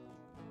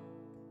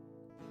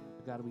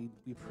 God, we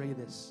pray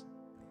this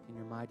in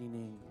your mighty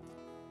name.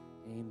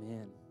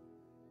 Amen.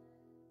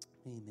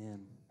 Amen.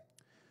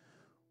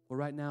 Well,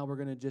 right now we're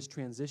going to just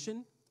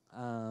transition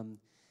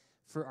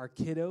for our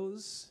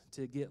kiddos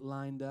to get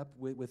lined up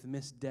with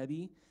Miss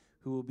Debbie,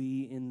 who will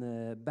be in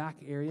the back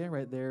area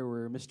right there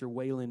where Mr.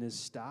 Whalen is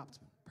stopped.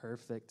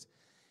 Perfect.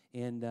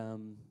 And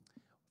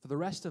for the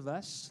rest of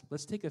us,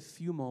 let's take a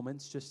few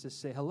moments just to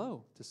say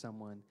hello to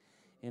someone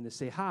and to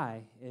say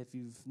hi. If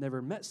you've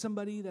never met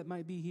somebody that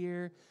might be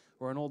here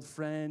or an old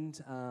friend,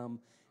 and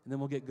then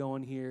we'll get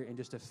going here in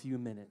just a few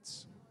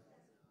minutes.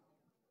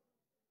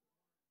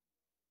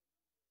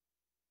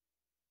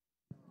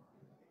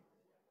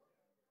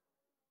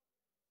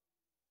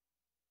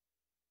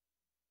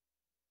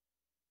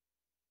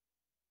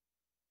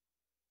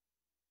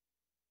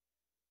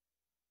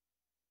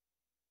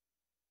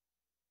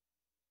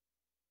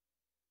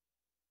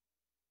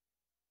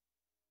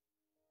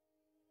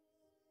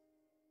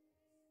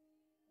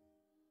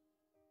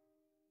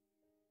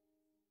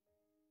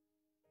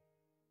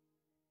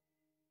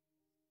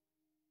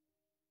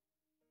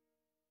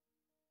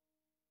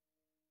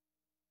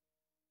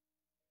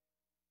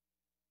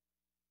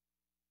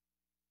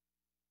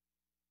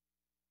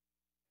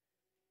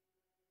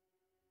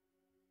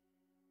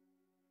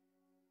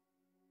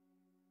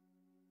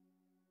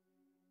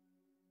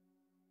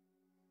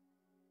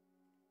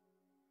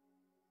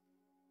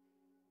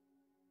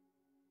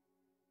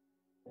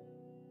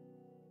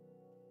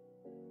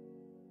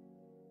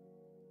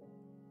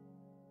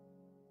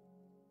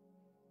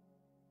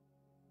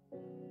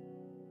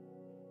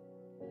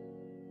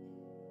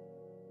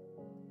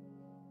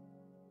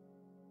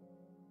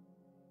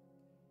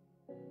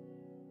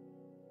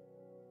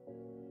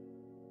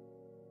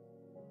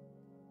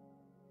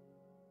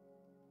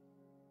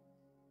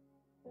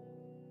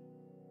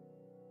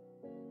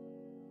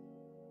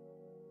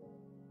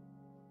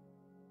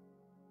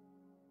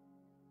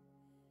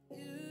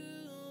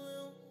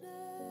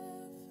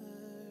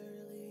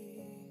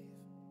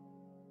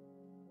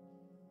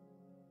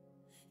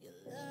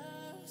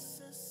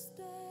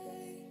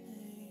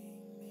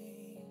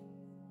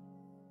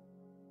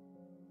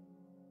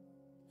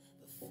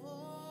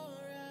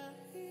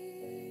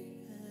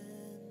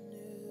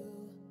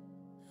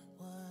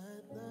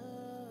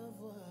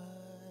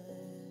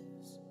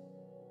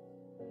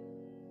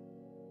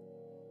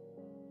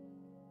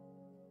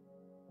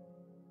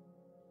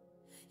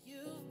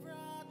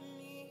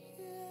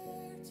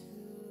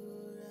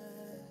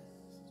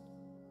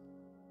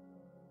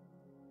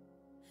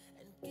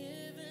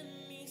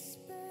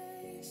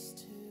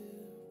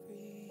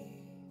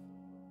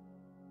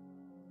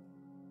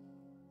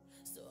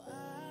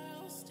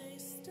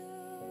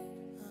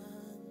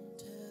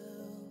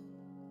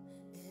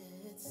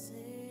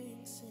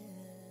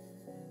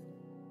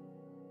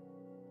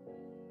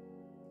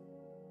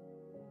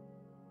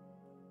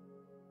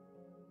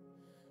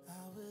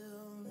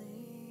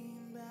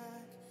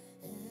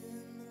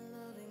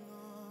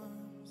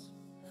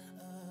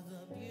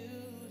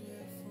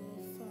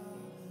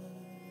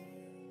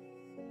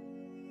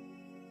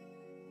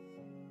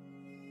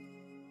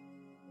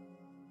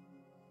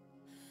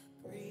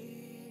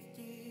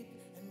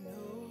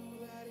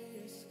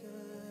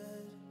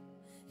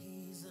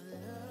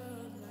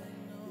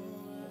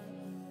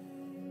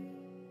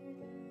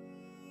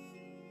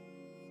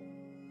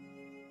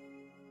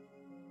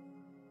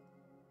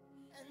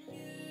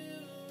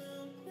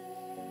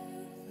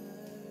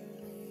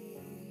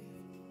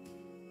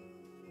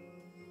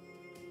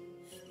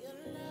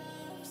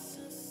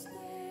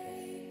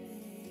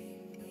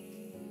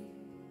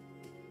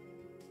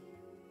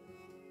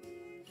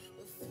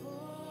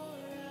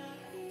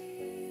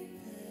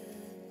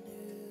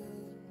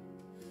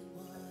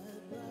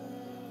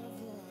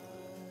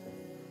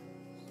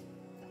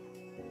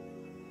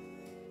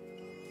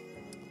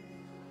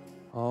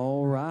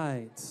 All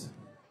right.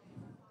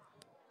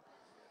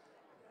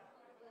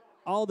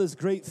 All this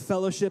great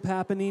fellowship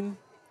happening.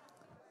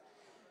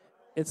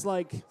 It's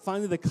like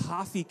finally the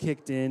coffee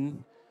kicked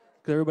in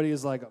because everybody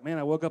is like, man,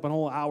 I woke up a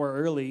whole hour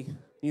early,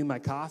 needing my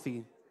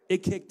coffee. It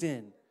kicked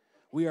in.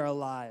 We are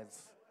alive.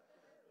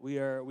 We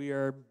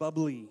are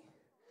bubbly.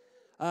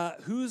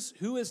 Who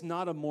is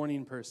not a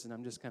morning person?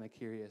 I'm just kind of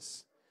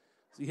curious.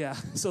 Yeah,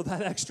 so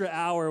that extra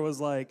hour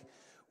was like,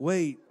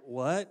 wait,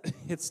 what?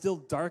 It's still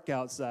dark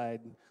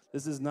outside.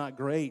 This is not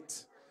great.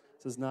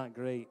 This is not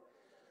great.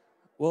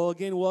 Well,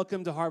 again,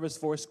 welcome to Harvest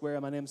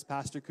Foursquare. My name is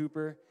Pastor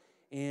Cooper,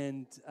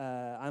 and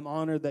I'm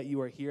honored that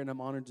you are here, and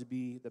I'm honored to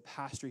be the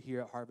pastor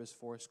here at Harvest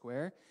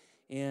Foursquare.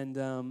 And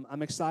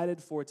I'm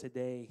excited for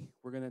today.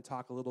 We're going to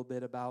talk a little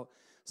bit about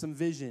some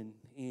vision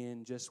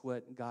and just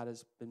what God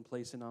has been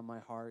placing on my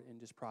heart and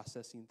just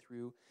processing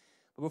through.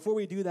 But before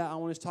we do that, I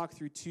want to talk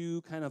through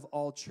two kind of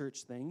all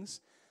church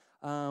things.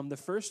 The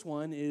first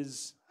one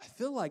is, I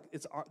feel like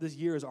this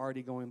year is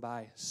already going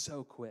by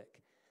so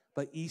quick,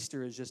 but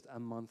Easter is just a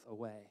month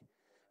away.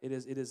 It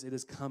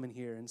is coming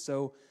here. And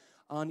so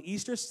on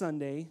Easter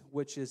Sunday,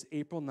 which is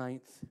April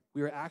 9th,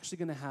 we are actually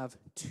going to have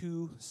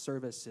two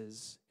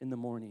services in the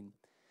morning.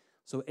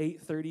 So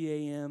 8:30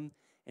 a.m.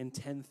 and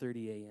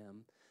 10:30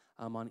 a.m.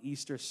 On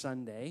Easter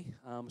Sunday.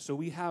 So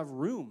we have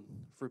room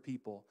for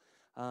people.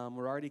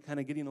 We're already kind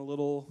of getting a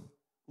little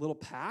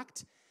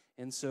packed.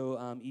 And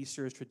so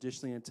Easter is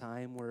traditionally a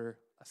time where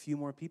a few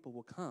more people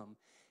will come.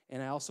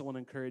 And I also want to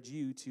encourage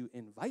you to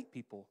invite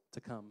people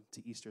to come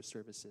to Easter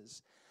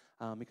services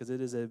because it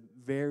is a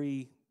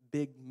very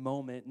big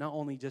moment, not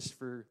only just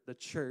for the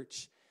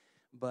church,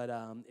 but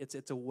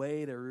it's a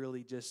way to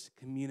really just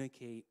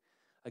communicate,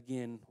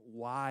 again,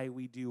 why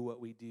we do what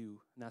we do.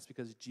 And that's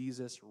because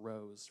Jesus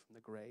rose from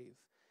the grave.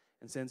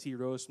 And since he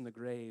rose from the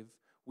grave,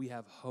 we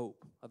have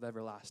hope of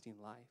everlasting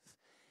life.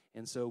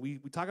 And so we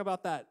talk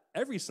about that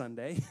every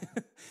Sunday,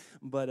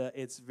 but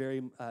it's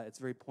very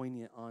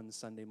poignant on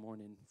Sunday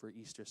morning for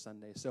Easter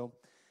Sunday. So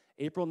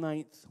April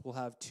 9th, we'll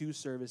have two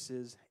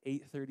services,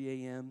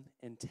 8:30 a.m.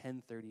 and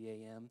 10:30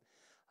 a.m.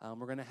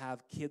 We're going to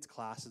have kids'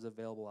 classes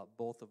available at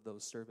both of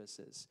those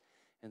services.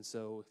 And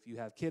so if you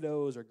have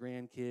kiddos or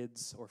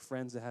grandkids or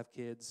friends that have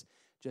kids,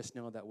 just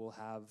know that we'll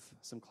have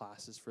some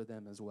classes for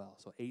them as well.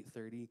 So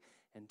 8:30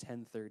 and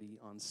 10:30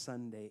 on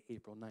Sunday,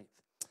 April 9th.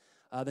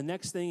 The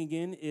next thing,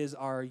 again, is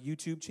our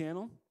YouTube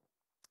channel.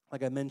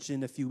 Like I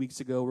mentioned a few weeks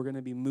ago, we're going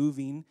to be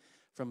moving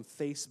from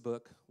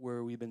Facebook,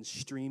 where we've been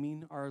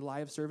streaming our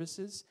live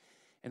services,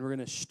 and we're going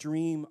to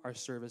stream our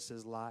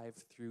services live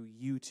through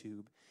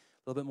YouTube.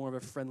 A little bit more of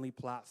a friendly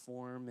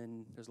platform,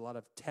 and there's a lot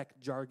of tech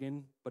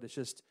jargon, but it's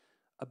just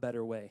a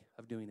better way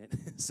of doing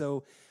it.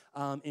 So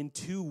in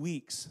 2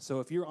 weeks, so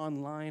if you're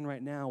online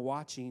right now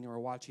watching or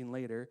watching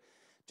later,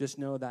 just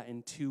know that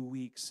in 2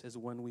 weeks is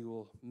when we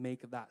will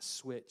make that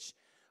switch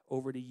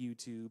over to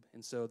YouTube.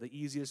 And so the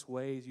easiest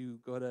way is you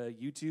go to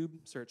YouTube,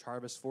 search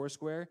Harvest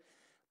Foursquare.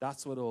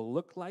 That's what it'll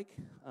look like.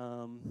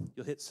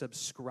 You'll hit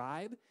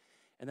subscribe,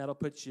 and that'll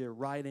put you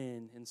right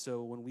in. And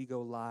so when we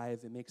go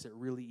live, it makes it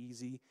really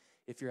easy.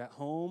 If you're at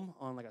home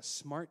on like a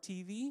smart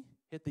TV,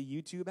 hit the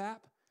YouTube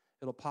app.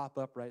 It'll pop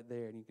up right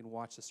there, and you can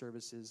watch the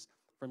services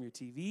from your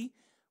TV.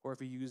 Or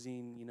if you're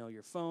using,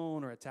 your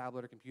phone or a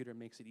tablet or computer, it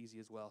makes it easy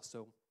as well.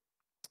 So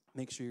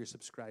make sure you're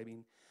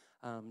subscribing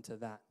to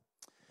that.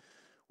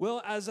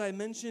 Well, as I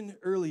mentioned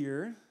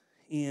earlier,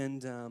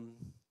 and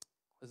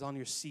is on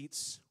your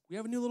seats, we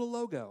have a new little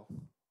logo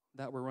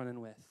that we're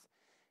running with,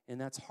 and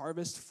that's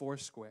Harvest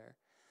Foursquare.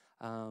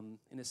 And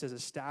it says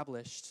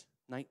established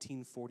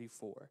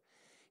 1944.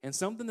 And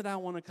something that I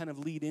want to kind of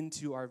lead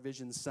into our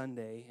Vision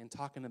Sunday and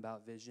talking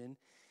about vision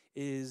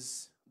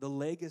is the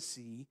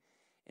legacy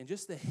and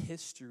just the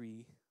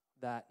history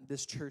that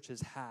this church has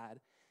had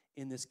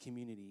in this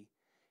community,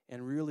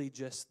 and really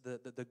just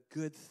the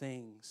good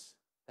things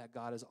that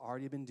God has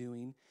already been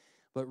doing.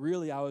 But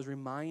really, I was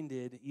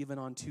reminded, even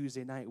on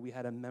Tuesday night, we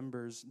had a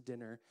members'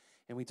 dinner,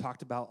 and we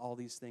talked about all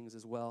these things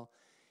as well,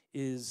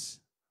 is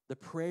the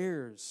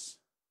prayers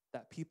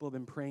that people have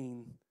been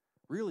praying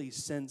really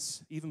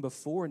since even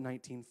before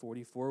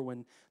 1944,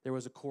 when there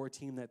was a core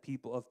team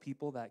of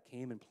people that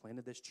came and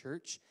planted this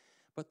church,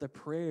 but the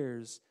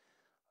prayers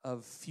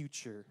of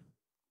future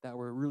that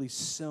were really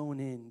sown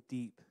in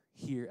deep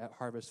here at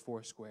Harvest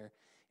Foursquare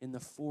in the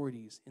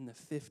 40s, in the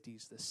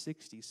 50s, the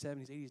 60s,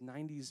 70s, 80s,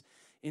 90s,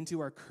 into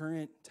our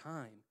current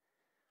time.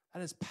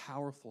 That is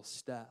powerful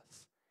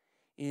stuff.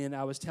 And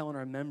I was telling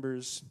our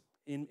members,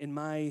 in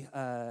my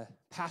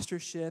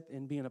pastorship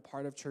and being a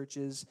part of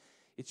churches,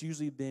 it's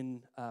usually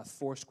been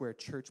Foursquare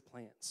church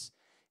plants.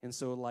 And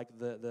so like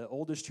the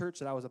oldest church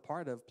that I was a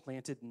part of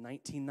planted in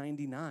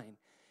 1999.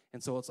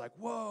 And so it's like,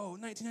 whoa,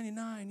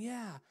 1999,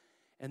 yeah.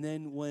 And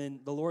then when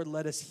the Lord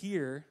led us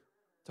here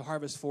to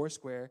Harvest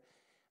Foursquare,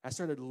 I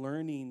started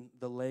learning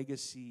the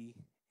legacy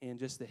and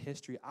just the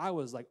history. I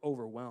was like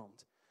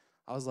overwhelmed.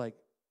 I was like,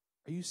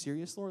 are you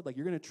serious, Lord? Like,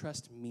 you're going to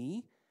trust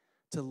me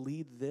to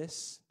lead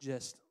this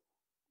just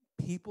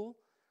people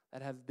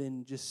that have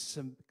been just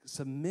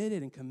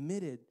submitted and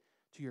committed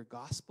to your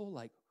gospel?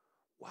 Like,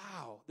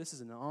 wow, this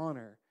is an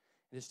honor.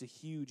 And just a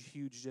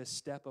huge just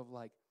step of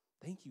like,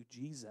 thank you,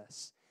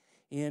 Jesus.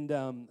 And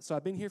so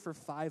I've been here for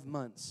 5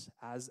 months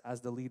as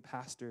the lead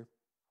pastor.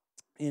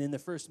 And in the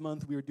first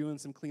month, we were doing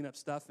some cleanup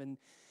stuff.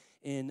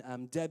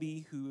 And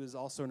Debbie, who is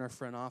also in our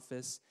front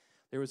office,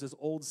 there was this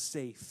old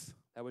safe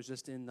that was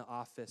just in the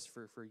office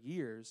for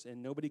years,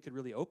 and nobody could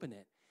really open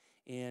it.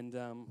 And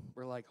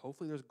we're like,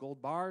 hopefully there's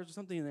gold bars or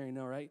something in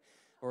there, right?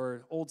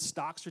 Or old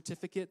stock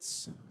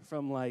certificates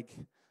from like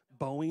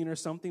Boeing or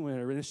something when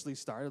it initially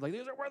started. Like,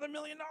 these are worth $1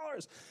 million.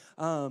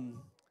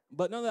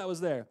 But none of that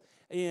was there.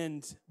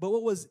 But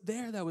what was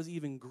there that was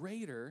even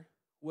greater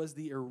was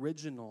the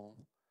original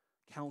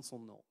council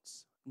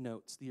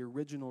notes, the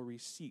original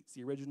receipts,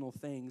 the original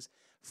things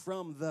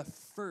from the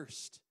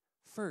first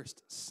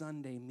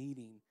Sunday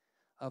meeting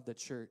of the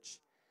church.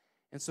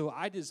 And so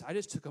I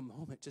just took a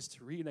moment just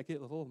to read, and I get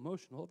a little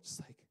emotional,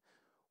 just like,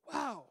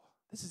 wow,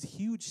 this is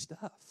huge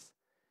stuff.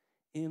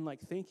 And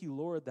like, thank you,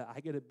 Lord, that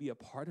I get to be a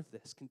part of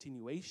this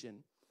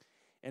continuation.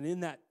 And in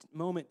that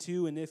moment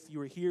too, and if you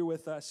were here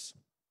with us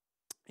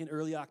in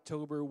early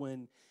October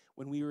when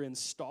we were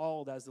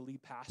installed as the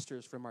lead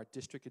pastors from our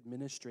district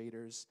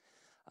administrators,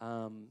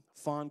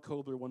 Fawn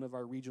Kobler, one of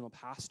our regional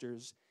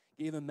pastors,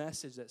 gave a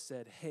message that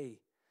said, hey,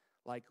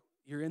 like,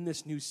 you're in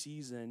this new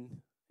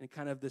season in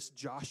kind of this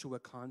Joshua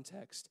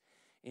context,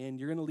 and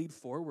you're going to lead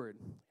forward,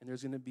 and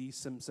there's going to be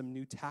some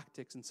new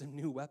tactics and some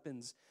new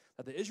weapons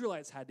that the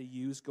Israelites had to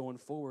use going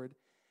forward,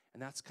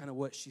 and that's kind of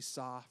what she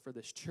saw for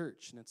this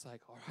church. And it's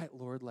like, all right,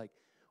 Lord, like,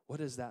 what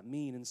does that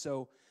mean? And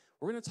so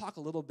we're going to talk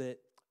a little bit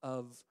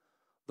of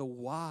the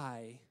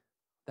why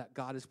that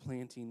God is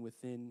planting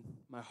within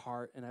my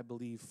heart, and I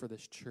believe for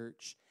this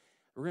church.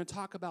 We're going to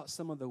talk about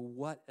some of the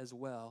what as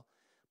well,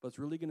 but it's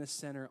really going to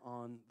center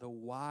on the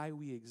why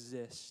we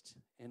exist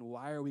and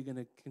why are we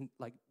going to,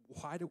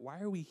 why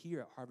are we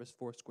here at Harvest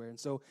Foursquare? And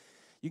so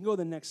you can go to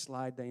the next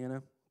slide,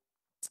 Diana.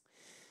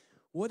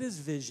 What is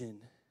vision?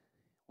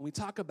 When we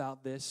talk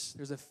about this,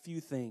 there's a few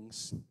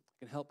things. It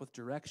can help with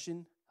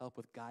direction, help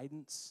with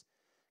guidance,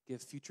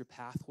 give future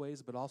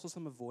pathways, but also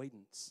some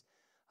avoidance.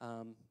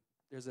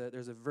 There's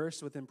a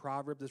verse within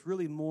Proverbs that's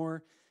really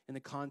more in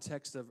the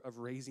context of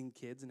raising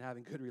kids and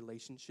having good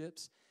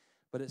relationships.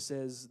 But it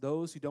says,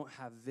 those who don't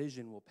have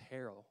vision will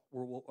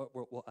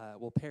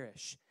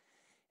perish.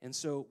 And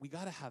so we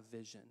got to have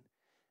vision.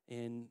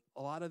 And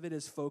a lot of it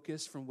is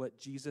focused from what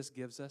Jesus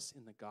gives us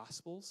in the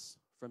Gospels,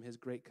 from his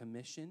Great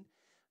Commission,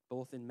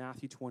 both in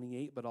Matthew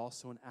 28, but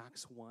also in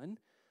Acts 1,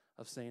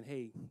 of saying,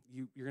 hey,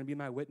 you're going to be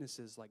my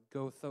witnesses. Like,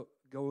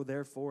 go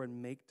therefore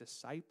and make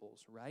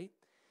disciples, right?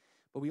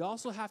 But we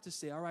also have to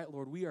say, all right,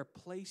 Lord, we are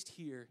placed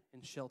here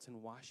in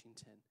Shelton,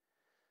 Washington.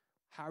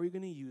 How are you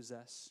going to use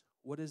us?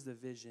 What is the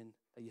vision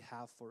that you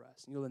have for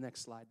us? And you go to the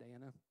next slide,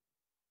 Diana.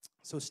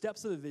 So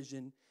steps of the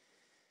vision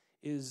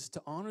is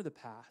to honor the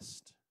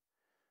past,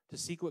 to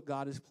seek what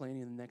God is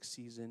planning in the next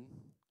season,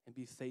 and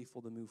be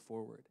faithful to move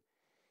forward.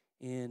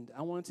 And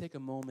I want to take a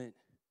moment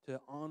to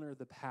honor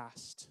the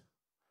past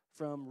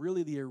from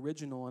really the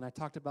original, and I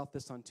talked about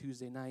this on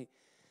Tuesday night,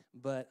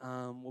 but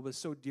what was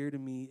so dear to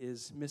me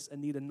is Miss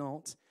Anita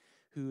Nault,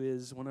 who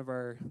is one of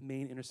our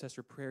main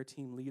intercessor prayer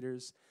team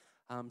leaders.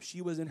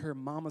 She was in her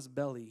mama's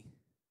belly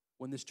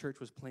when this church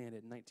was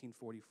planted in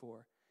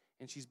 1944,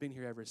 and she's been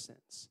here ever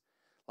since.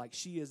 Like,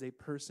 she is a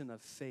person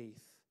of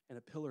faith and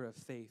a pillar of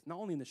faith, not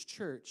only in this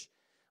church,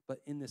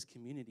 but in this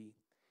community.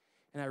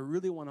 And I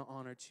really want to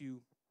honor,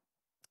 too,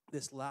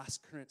 this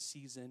last current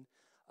season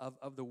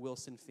of the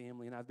Wilson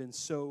family, and I've been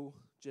so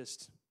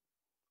just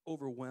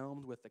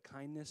overwhelmed with the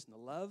kindness and the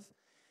love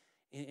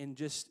and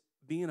just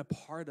being a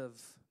part of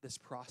this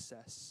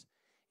process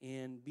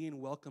and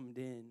being welcomed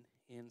in.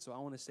 And so I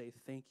want to say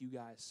thank you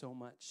guys so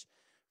much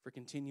for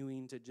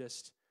continuing to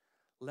just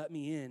let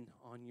me in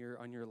on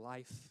your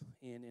life,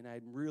 and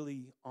I'm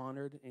really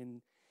honored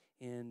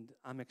and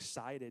I'm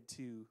excited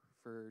too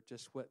for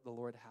just what the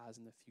Lord has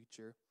in the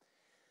future.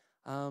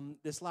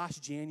 This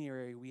last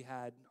January we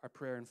had our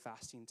prayer and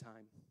fasting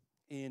time,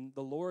 and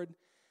the Lord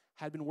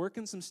had been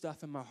working some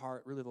stuff in my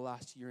heart really the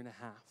last year and a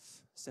half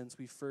since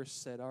we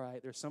first said, all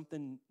right, there's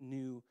something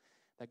new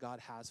that God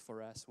has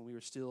for us. When we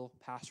were still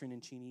pastoring in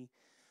Cheney,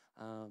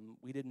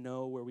 we didn't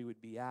know where we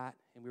would be at,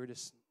 and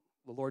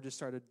the Lord just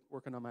started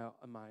working on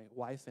my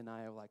wife and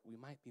I. Like, we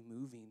might be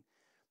moving.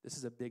 This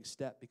is a big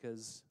step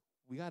because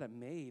we got it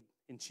made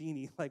in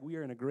Cheney. Like, we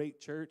are in a great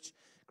church,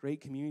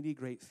 great community,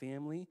 great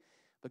family.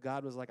 But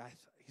God was like,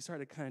 he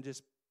started kind of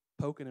just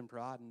poking and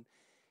prodding.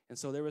 And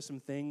so there were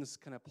some things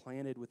kind of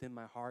planted within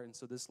my heart. And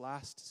so this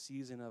last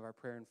season of our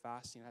prayer and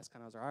fasting, I was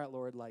like, all right,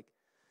 Lord, like,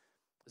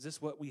 is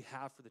this what we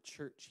have for the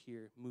church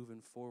here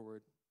moving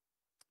forward?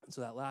 And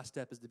so that last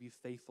step is to be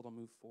faithful to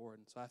move forward.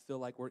 And so I feel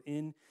like we're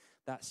in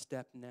that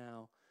step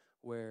now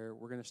where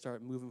we're going to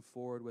start moving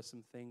forward with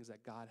some things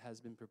that God has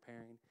been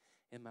preparing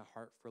in my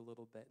heart for a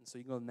little bit. And so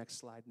you can go to the next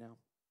slide now.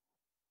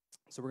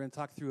 So we're going to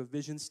talk through a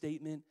vision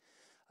statement,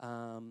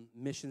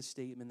 mission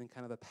statement, and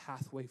kind of a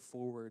pathway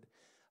forward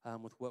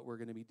with what we're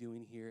going to be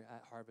doing here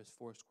at Harvest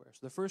Foursquare. So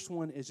the first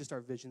one is just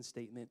our vision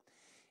statement.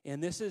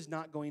 And this is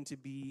not going to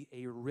be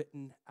a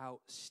written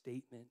out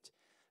statement.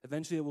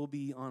 Eventually it will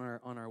be on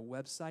our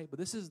website, but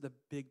this is the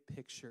big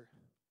picture.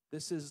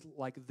 This is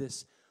like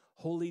this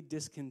holy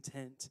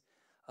discontent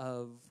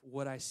of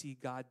what I see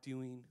God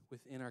doing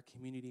within our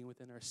community and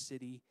within our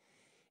city.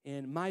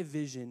 And my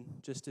vision,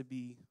 just to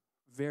be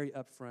very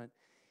upfront,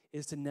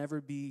 is to never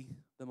be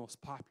the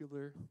most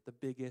popular, the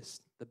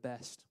biggest, the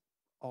best,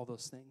 all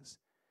those things.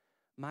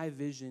 My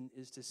vision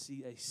is to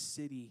see a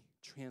city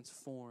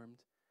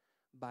transformed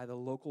by the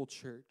local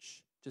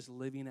church, just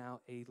living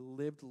out a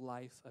lived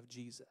life of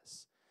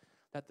Jesus.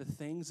 That the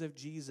things of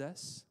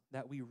Jesus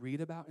that we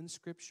read about in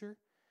Scripture,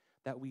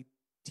 that we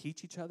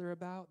teach each other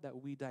about,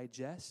 that we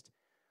digest,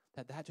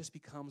 that just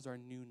becomes our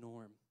new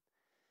norm.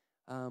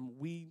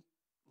 We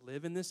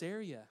live in this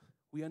area.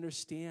 We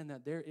understand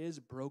that there is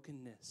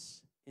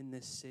brokenness in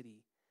this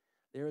city.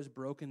 There is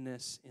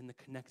brokenness in the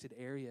connected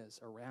areas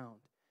around.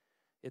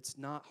 It's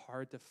not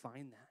hard to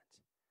find that.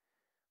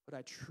 But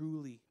I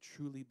truly,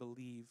 truly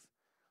believe,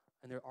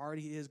 and there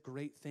already is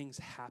great things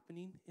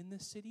happening in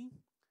this city,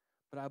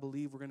 but I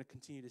believe we're going to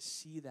continue to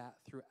see that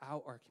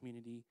throughout our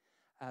community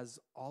as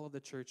all of the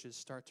churches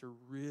start to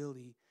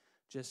really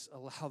just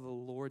allow the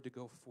Lord to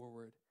go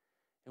forward.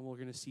 And we're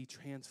going to see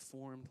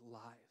transformed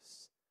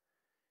lives.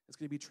 It's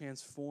going to be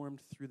transformed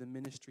through the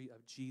ministry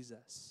of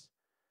Jesus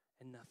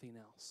and nothing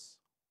else.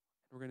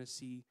 And we're going to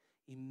see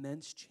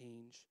immense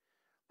change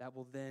that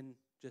will then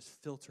just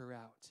filter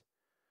out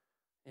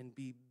and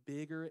be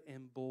bigger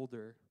and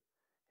bolder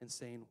and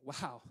saying,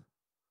 wow,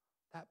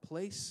 that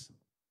place,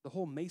 the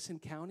whole Mason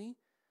County,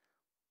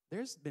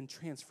 there's been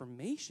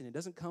transformation. It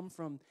doesn't come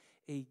from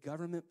a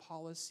government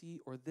policy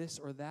or this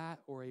or that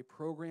or a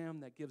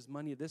program that gives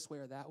money this way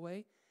or that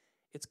way.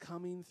 It's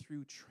coming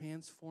through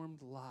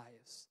transformed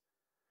lives.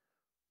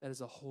 That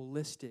is a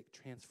holistic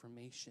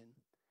transformation.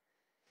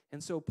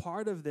 And so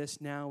part of this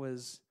now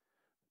is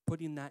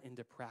putting that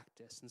into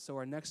practice. And so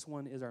our next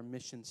one is our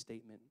mission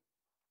statement.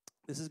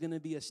 This is going to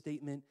be a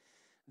statement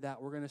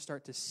that we're going to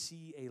start to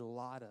see a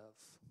lot of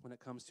when it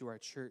comes to our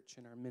church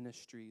and our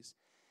ministries.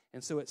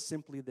 And so it's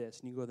simply this,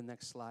 and you go to the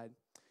next slide,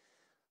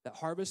 that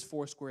Harvest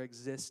Foursquare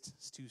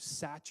exists to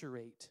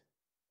saturate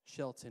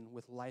Shelton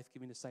with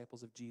life-giving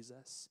disciples of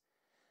Jesus.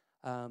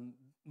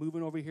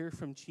 Moving over here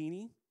from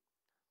Cheney,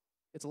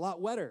 it's a lot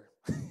wetter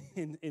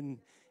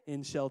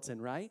in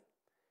Shelton, right?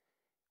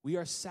 We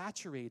are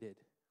saturated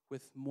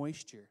with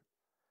moisture,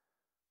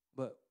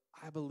 but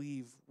I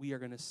believe we are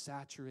going to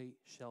saturate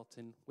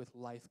Shelton with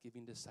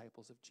life-giving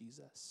disciples of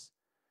Jesus.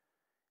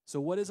 So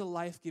what is a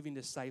life-giving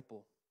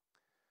disciple?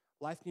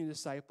 Life-giving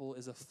disciple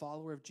is a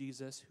follower of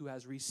Jesus who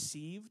has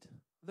received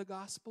the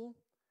gospel,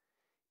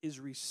 is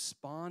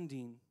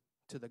responding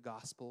to the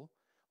gospel,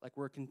 like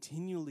we're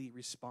continually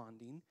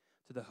responding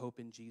to the hope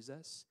in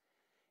Jesus.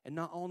 And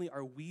not only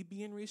are we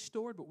being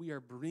restored, but we are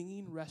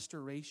bringing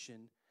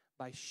restoration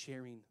by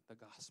sharing the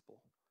gospel.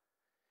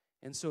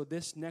 And so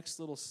this next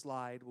little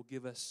slide will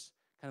give us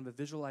kind of a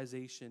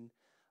visualization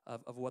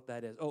of what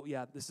that is. Oh,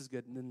 yeah, this is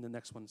good. And then the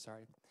next one,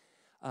 sorry.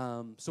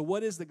 So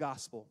what is the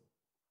gospel?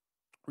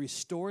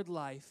 Restored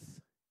life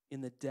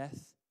in the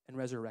death and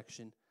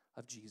resurrection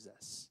of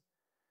Jesus.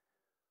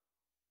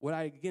 What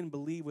I, again,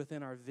 believe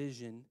within our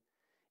vision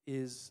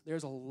is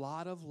there's a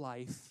lot of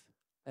life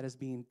that is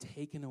being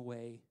taken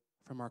away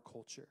from our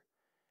culture.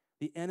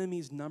 The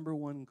enemy's number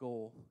one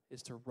goal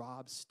is to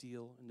rob,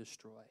 steal, and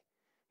destroy.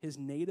 His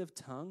native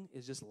tongue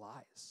is just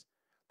lies.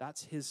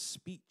 That's his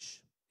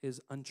speech,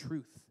 is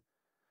untruth.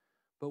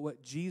 But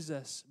what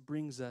Jesus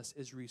brings us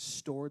is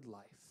restored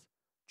life,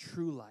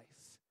 true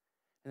life,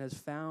 and is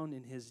found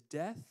in his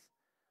death,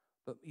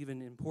 but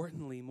even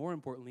importantly, more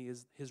importantly,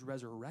 is his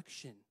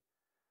resurrection,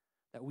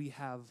 that we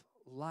have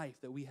life,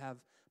 that we have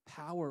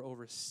power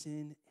over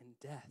sin and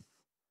death,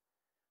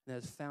 and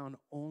that is found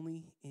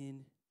only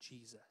in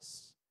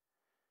Jesus.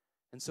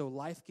 And so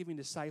life-giving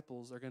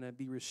disciples are going to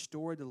be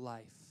restored to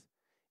life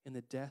in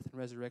the death and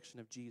resurrection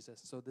of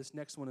Jesus. So this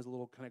next one is a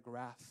little kind of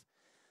graph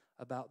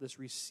about this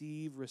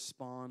receive,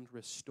 respond,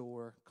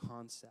 restore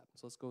concept.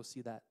 So let's go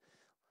see that.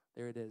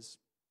 There it is.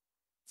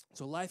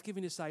 So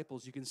life-giving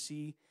disciples, you can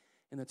see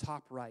in the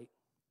top right,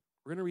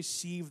 we're going to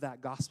receive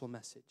that gospel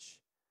message.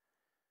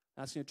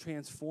 That's going to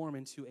transform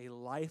into a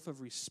life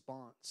of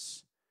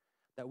response,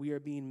 that we are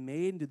being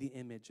made into the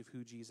image of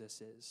who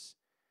Jesus is.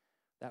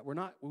 That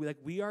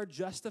we are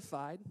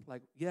justified,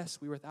 like, yes,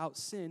 we're without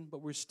sin,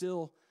 but we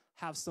still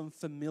have some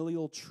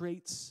familial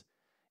traits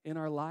in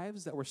our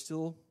lives that we're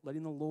still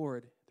letting the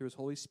Lord, through his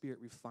Holy Spirit,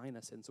 refine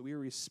us in. So we are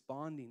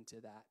responding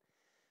to that,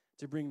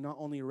 to bring not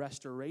only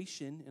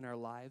restoration in our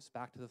lives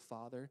back to the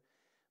Father,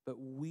 but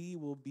we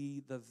will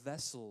be the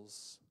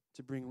vessels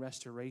to bring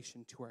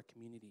restoration to our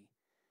community.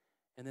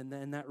 And then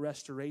in that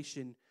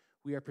restoration,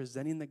 we are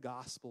presenting the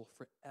gospel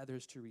for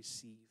others to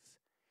receive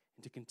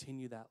and to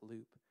continue that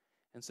loop.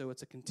 And so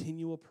it's a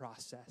continual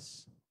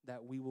process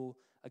that we will,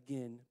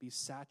 again, be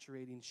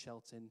saturating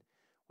Shelton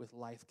with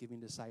life-giving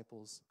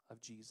disciples of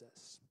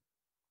Jesus.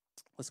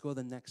 Let's go to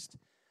the next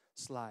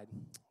slide.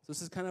 So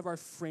this is kind of our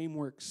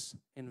frameworks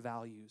and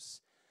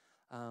values.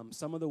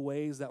 some of the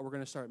ways that we're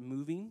going to start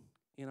moving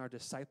in our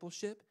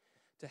discipleship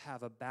to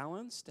have a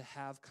balance, to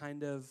have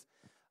kind of,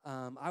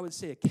 I would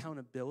say,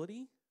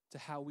 accountability to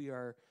how we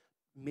are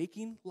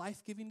making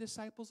life-giving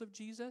disciples of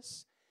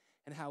Jesus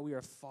and how we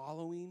are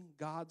following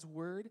God's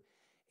word.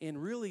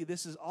 And really,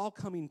 this is all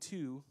coming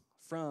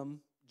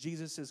from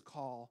Jesus'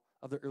 call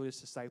of the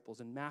earliest disciples.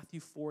 In Matthew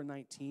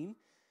 4:19,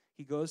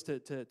 he goes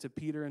to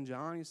Peter and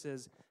John. He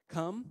says,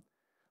 "Come,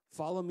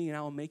 follow me, and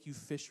I will make you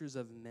fishers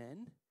of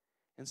men."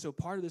 And so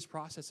part of this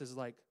process is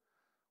like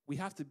we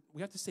have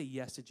to say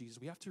yes to Jesus.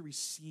 We have to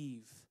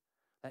receive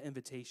that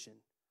invitation.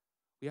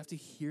 We have to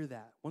hear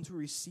that. Once we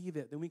receive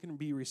it, then we can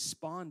be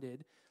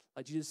responded.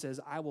 Like Jesus says,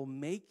 "I will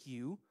make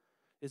you,"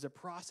 is a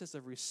process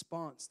of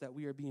response that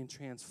we are being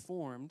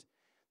transformed.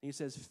 And he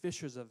says,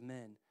 "fishers of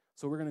men."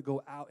 So we're going to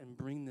go out and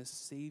bring this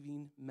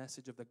saving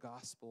message of the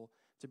gospel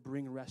to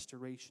bring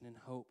restoration and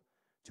hope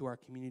to our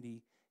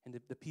community and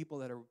to the people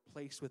that are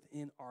placed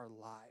within our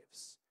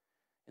lives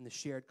in the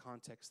shared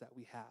context that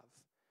we have.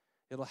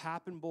 It'll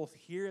happen both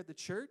here at the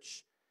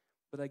church,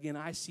 but again,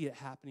 I see it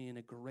happening in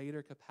a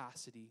greater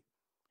capacity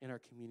in our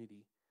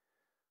community.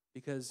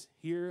 Because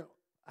here,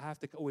 I have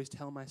to always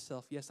tell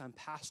myself, yes, I'm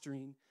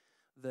pastoring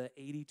the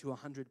 80 to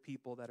 100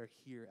 people that are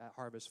here at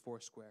Harvest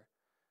Foursquare.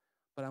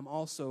 But I'm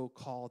also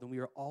called, and we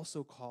are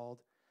also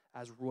called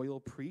as royal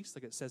priests,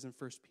 like it says in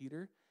 1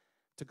 Peter,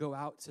 to go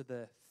out to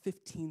the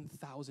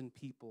 15,000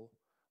 people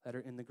that are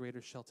in the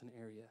greater Shelton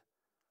area.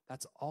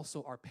 That's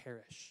also our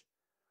parish.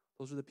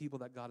 Those are the people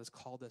that God has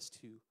called us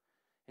to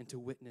and to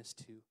witness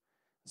to.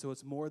 So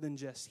it's more than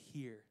just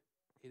here.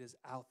 It is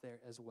out there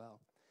as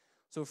well.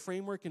 So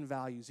framework and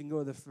values. You can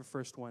go to the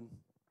first one.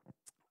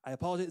 I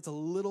apologize. It's a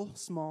little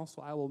small,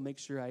 so I will make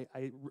sure I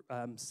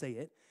say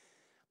it.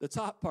 The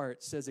top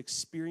part says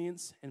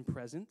experience and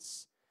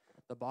presence.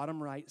 The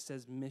bottom right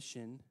says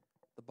mission.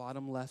 The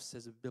bottom left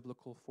says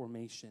biblical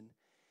formation.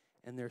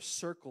 And there's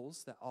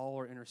circles that all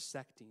are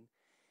intersecting.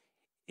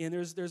 And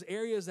there's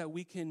areas that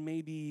we can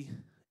maybe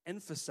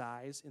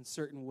emphasize in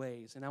certain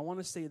ways. And I want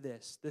to say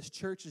this. This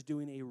church is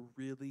doing a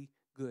really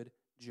good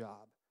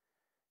job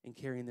in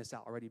carrying this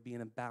out already,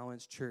 being a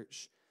balanced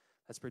church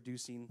that's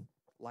producing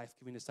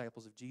life-giving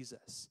disciples of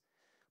Jesus.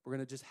 We're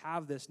going to just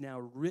have this now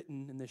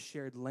written in this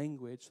shared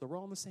language so we're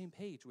all on the same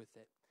page with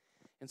it.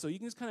 And so you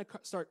can just kind of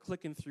start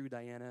clicking through,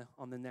 Diana,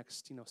 on the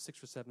next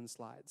 6 or 7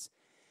 slides.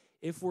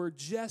 If we're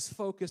just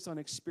focused on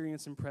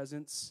experience and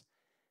presence,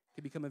 it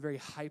can become a very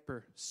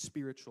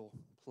hyper-spiritual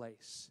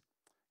place.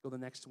 Go to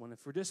the next one.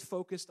 If we're just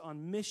focused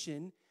on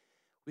mission,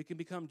 we can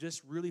become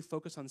just really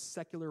focused on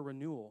secular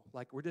renewal.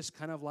 Like we're just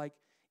kind of like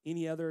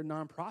any other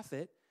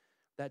nonprofit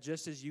that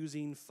just is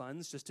using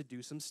funds just to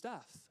do some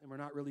stuff. And we're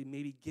not really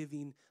maybe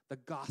giving the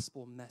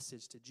gospel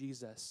message to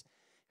Jesus.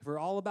 If we're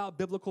all about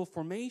biblical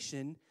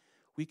formation,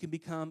 we can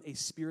become a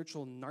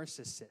spiritual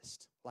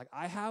narcissist. Like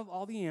I have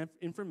all the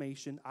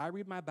information. I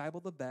read my Bible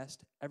the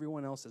best.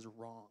 Everyone else is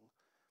wrong.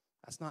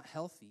 That's not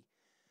healthy.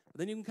 But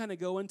then you can kind of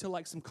go into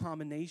like some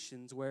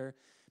combinations where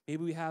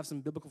maybe we have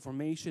some biblical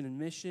formation and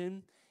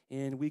mission,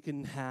 and we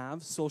can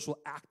have social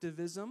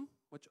activism,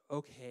 which,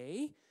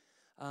 okay.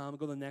 Go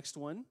to the next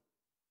one.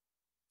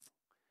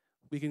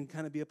 We can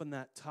kind of be up in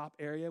that top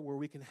area where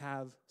we can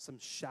have some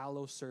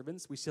shallow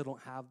servants. We still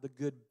don't have the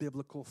good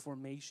biblical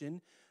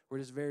formation. We're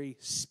just very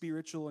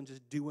spiritual and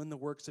just doing the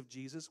works of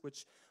Jesus,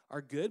 which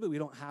are good, but we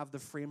don't have the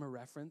frame of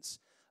reference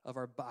of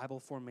our Bible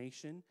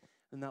formation.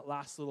 And that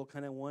last little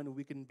kind of one,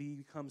 we can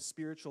become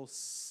spiritual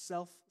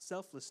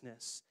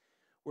selflessness,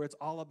 where it's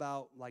all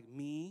about like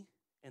me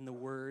and the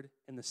Word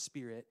and the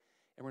Spirit,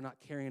 and we're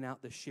not carrying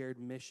out the shared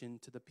mission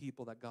to the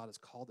people that God has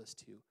called us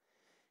to.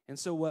 And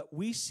so what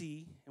we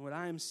see and what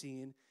I am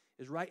seeing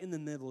is right in the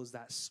middle is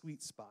that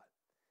sweet spot.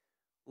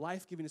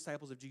 Life-giving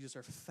disciples of Jesus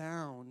are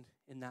found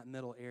in that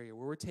middle area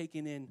where we're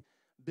taking in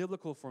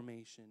biblical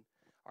formation,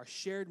 our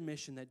shared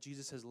mission that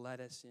Jesus has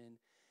led us in,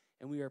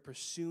 and we are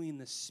pursuing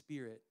the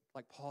Spirit.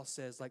 Like Paul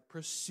says, like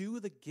pursue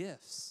the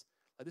gifts.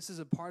 Like this is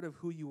a part of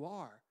who you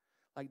are.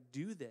 Like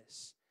do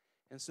this.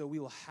 And so we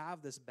will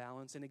have this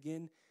balance. And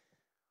again,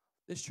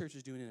 this church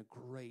is doing a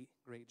great,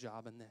 great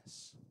job in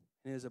this.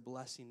 And it is a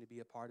blessing to be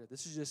a part of.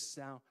 This is just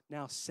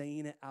now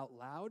saying it out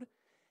loud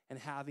and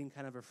having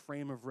kind of a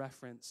frame of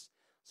reference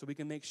so we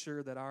can make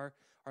sure that our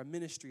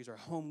ministries, our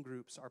home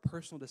groups, our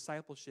personal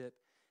discipleship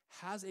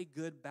has a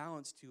good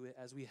balance to it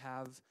as we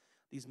have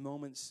these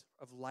moments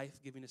of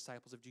life-giving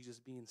disciples of Jesus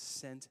being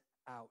sent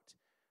out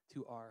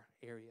to our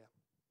area.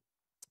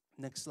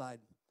 Next slide.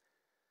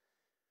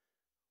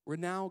 We're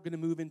now going to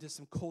move into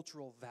some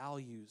cultural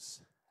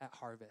values at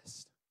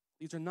Harvest.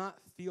 These are not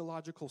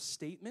theological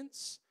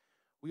statements.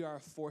 We are a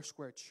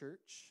Foursquare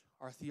church.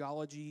 Our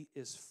theology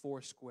is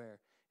Foursquare.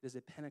 It is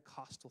a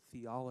Pentecostal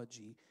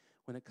theology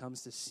when it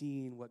comes to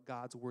seeing what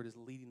God's word is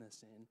leading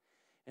us in.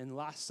 And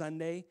last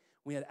Sunday,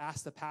 we had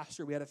asked the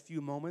pastor, we had a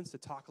few moments to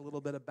talk a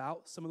little bit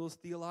about some of those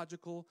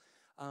theological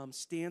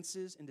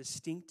stances and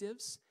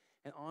distinctives.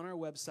 And on our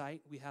website,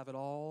 we have it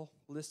all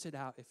listed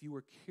out if you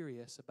were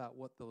curious about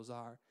what those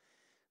are.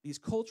 These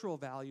cultural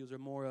values are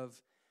more of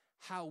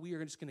how we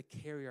are just going to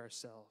carry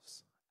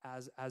ourselves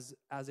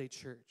as a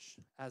church,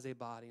 as a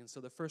body. And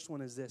so the first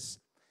one is this,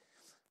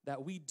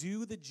 that we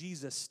do the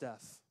Jesus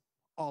stuff,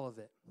 all of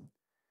it.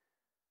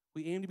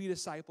 We aim to be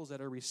disciples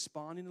that are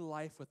responding to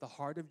life with the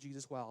heart of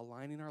Jesus while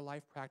aligning our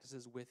life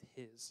practices with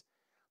his.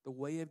 The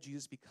way of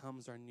Jesus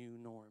becomes our new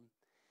norm.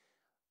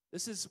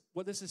 This is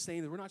what this is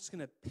saying, that we're not just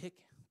going to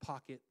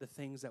pickpocket the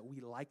things that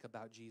we like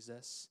about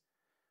Jesus.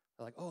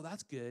 They're like, oh,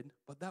 that's good,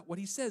 but what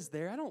he says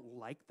there, I don't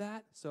like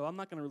that, so I'm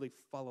not going to really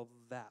follow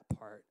that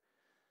part.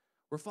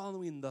 We're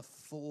following the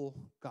full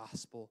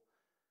gospel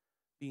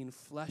being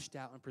fleshed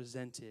out and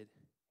presented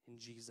in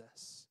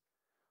Jesus.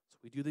 So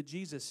we do the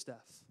Jesus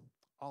stuff.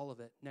 All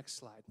of it. Next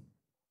slide.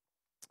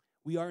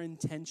 We are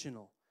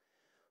intentional.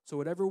 So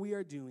whatever we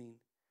are doing,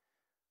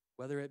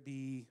 whether it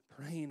be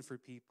praying for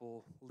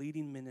people,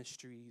 leading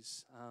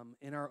ministries,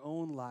 in our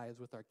own lives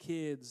with our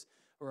kids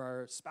or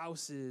our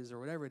spouses or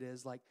whatever it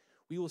is, like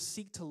we will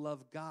seek to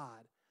love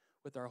God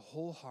with our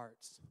whole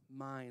hearts,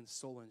 mind,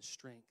 soul, and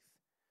strength.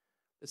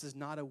 This is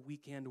not a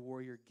weekend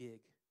warrior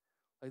gig.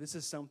 Like this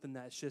is something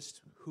that's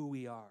just who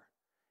we are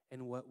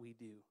and what we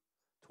do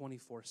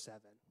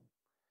 24/7.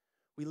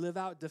 We live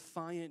out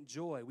defiant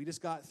joy. We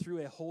just got through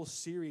a whole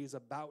series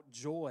about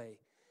joy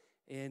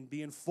and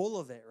being full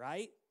of it,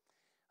 right?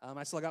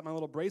 I still got my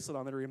little bracelet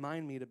on there to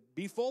remind me to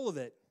be full of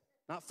it.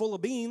 Not full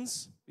of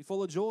beans, be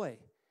full of joy.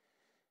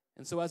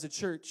 And so as a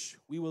church,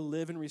 we will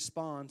live and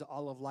respond to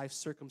all of life's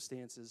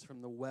circumstances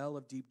from the well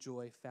of deep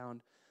joy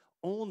found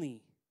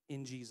only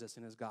in Jesus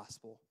and his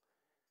gospel.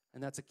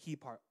 And that's a key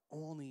part,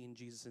 only in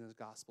Jesus and his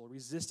gospel,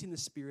 resisting the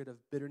spirit of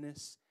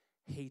bitterness,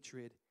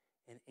 hatred,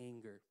 and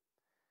anger.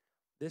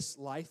 This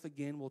life,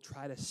 again, will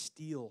try to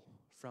steal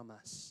from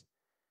us.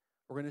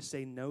 We're going to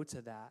say no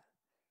to that,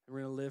 and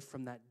we're going to live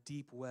from that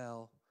deep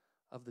well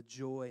of the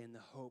joy and the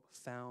hope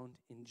found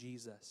in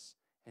Jesus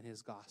and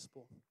his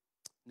gospel.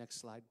 Next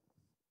slide.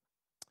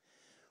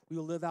 We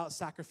will live out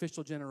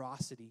sacrificial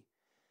generosity.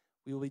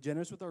 We will be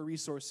generous with our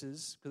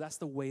resources because that's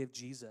the way of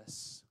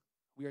Jesus.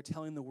 We are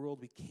telling the world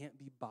we can't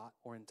be bought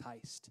or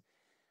enticed.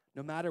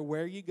 No matter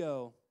where you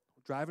go,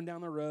 driving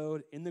down the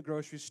road, in the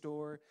grocery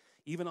store,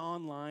 even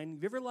online,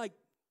 have you ever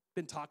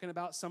been talking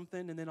about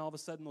something and then all of a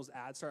sudden those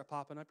ads start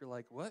popping up? You're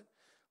like, what?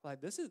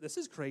 Like, this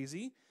is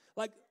crazy.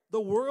 Like, the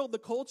world, the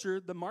culture,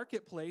 the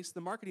marketplace, the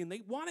marketing,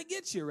 they want to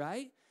get you,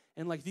 right?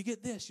 And like, if you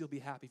get this, you'll be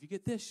happy. If you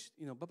get this,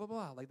 blah, blah,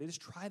 blah. Like, they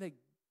just try to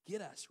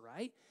get us,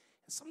 right?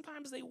 And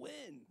sometimes they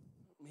win,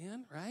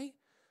 man, right?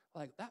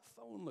 Like, that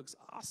phone looks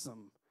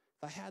awesome.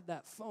 If I had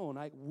that phone,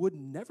 I would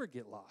never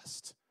get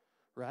lost,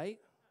 right?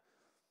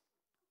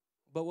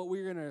 But what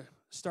we're going to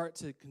start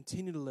to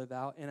continue to live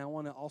out, and I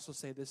want to also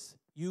say this,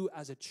 you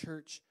as a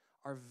church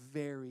are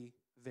very,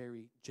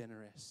 very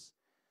generous.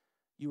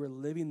 You are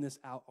living this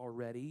out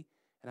already,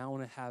 and I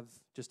want to have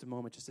just a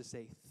moment just to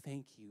say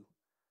thank you,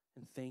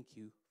 and thank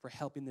you for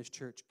helping this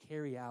church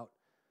carry out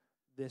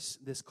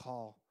this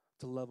call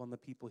to love on the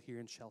people here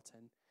in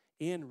Shelton,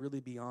 and really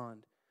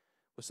beyond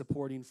with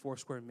supporting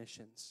Foursquare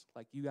missions.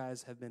 Like, you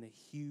guys have been a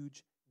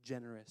huge,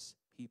 generous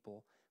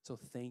people, so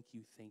thank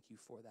you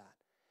for that.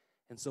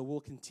 And so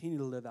we'll continue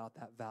to live out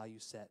that value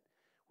set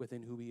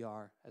within who we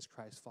are as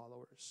Christ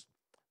followers.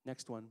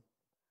 Next one.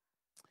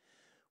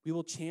 We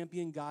will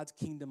champion God's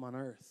kingdom on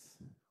earth.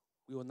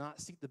 We will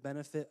not seek the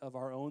benefit of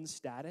our own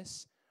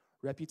status,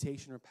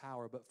 reputation, or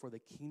power, but for the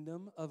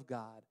kingdom of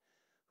God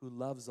who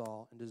loves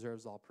all and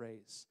deserves all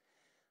praise.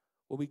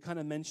 What we kind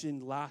of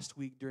mentioned last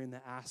week during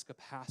the Ask a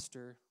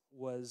Pastor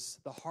was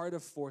the heart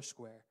of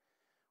Foursquare,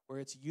 where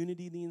it's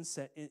unity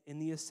in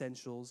the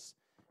essentials,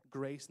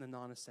 grace in the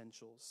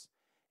non-essentials.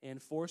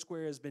 And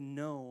Foursquare has been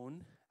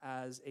known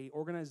as an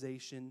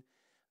organization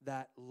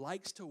that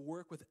likes to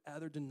work with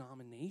other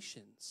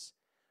denominations.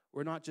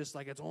 We're not just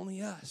like, it's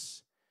only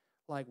us.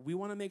 Like, we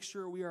want to make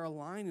sure we are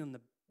aligned on the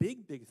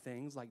big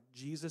things, like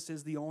Jesus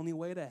is the only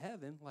way to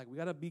heaven. Like, we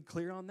got to be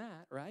clear on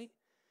that, right?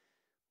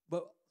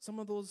 But some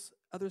of those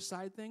other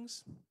side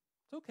things,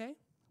 it's okay.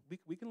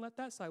 We can let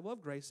that side. We'll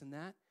have grace in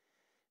that.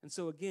 And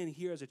so, again,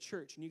 here as a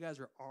church, and you guys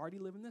are already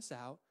living this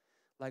out,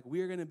 like,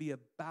 we are going to be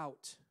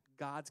about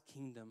God's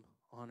kingdom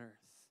on earth.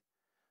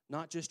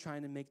 Not just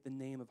trying to make the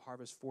name of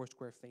Harvest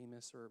Foursquare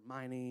famous, or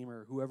my name,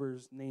 or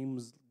whoever's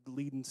name's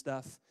leading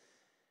stuff.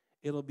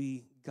 It'll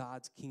be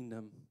God's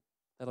kingdom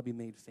that'll be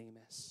made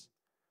famous,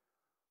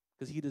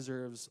 because he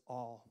deserves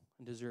all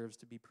and deserves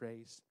to be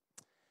praised.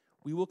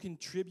 We will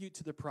contribute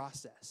to the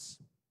process.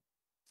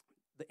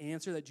 The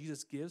answer that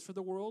Jesus gives for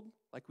the world,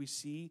 like we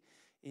see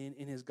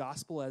in his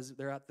gospel as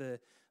they're at the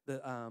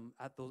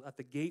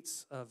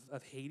gates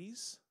of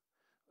Hades,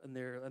 and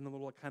they're in a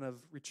little kind of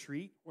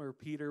retreat where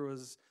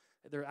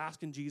they're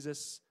asking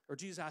Jesus, or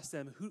Jesus asked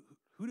them,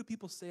 who do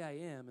people say I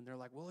am? And they're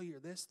like, well,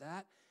 you're this,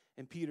 that.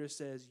 And Peter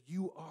says,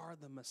 you are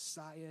the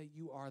Messiah,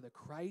 you are the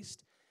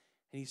Christ.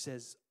 And he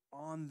says,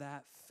 on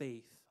that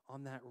faith,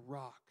 on that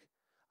rock,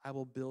 I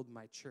will build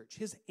my church.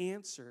 His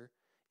answer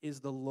is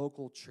the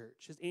local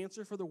church. His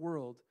answer for the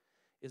world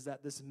is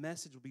that this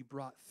message will be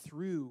brought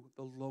through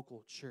the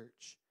local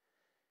church.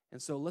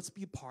 And so let's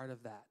be part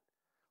of that.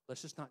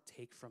 Let's just not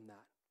take from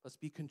that. Let's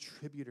be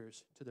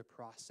contributors to the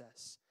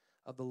process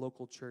of the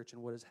local church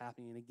and what is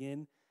happening. And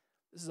again,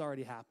 this is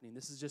already happening.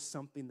 This is just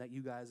something that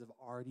you guys have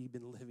already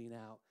been living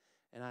out,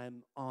 and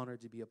I'm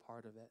honored to be a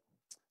part of it.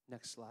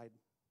 Next slide.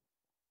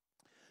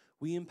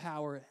 We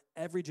empower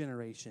every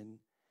generation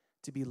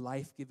to be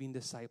life-giving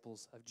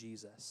disciples of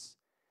Jesus.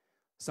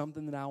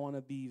 Something that I want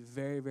to be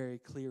very, very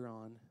clear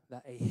on,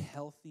 that a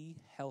healthy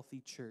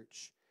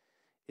church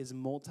is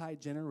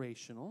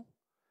multi-generational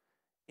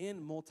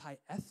and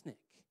multi-ethnic.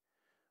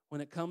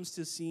 When it comes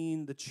to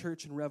seeing the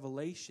church in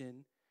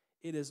Revelation,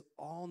 it is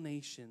all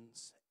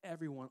nations,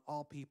 everyone,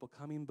 all people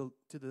coming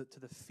to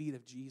the feet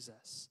of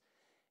Jesus.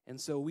 And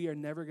so we are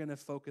never going to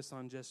focus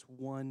on just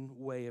one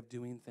way of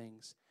doing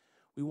things.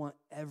 We want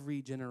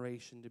every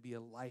generation to be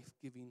a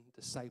life-giving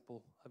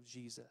disciple of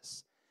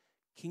Jesus.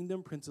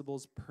 Kingdom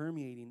principles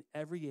permeating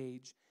every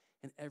age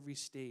and every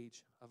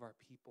stage of our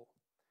people.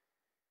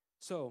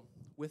 So,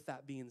 with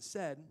that being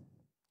said,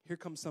 here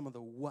comes some of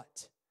the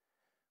what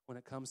when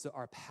it comes to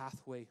our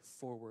pathway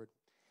forward.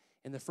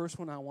 And the first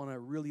one I want to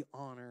really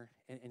honor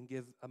and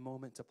give a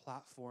moment to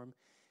platform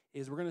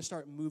is we're going to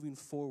start moving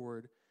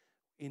forward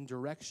in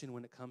direction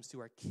when it comes to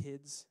our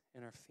kids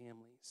and our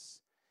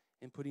families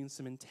and putting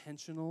some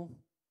intentional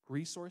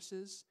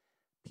resources,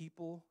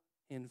 people,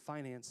 and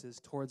finances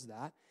towards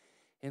that.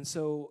 And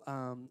so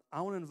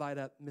I want to invite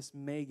up Miss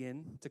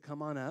Megan to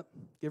come on up.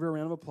 Give her a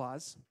round of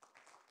applause.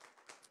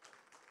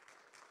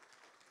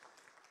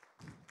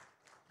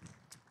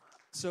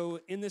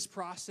 So in this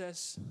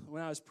process,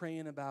 when I was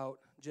praying about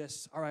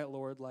just, all right,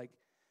 Lord, like,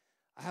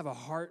 I have a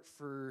heart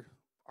for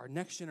our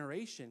next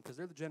generation because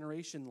they're the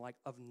generation, like,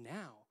 of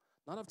now,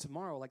 not of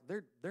tomorrow. Like,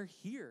 they're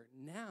here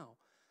now.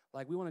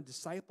 Like, we want to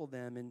disciple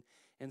them.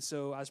 And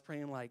so I was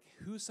praying, like,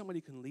 who's somebody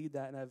who can lead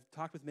that? And I've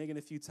talked with Megan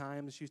a few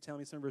times. She was telling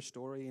me some of her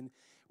story. And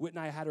Whit and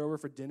I had her over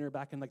for dinner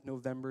back in, like,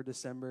 November,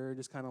 December,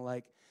 just kind of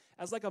like,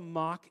 as like a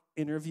mock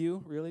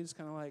interview, really, just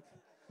kind of like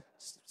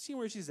seeing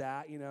where she's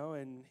at, you know.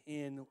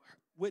 And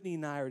Whitney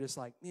and I are just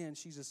like, man,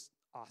 she's just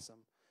awesome.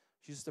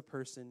 She's just a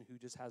person who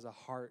just has a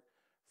heart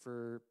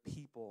for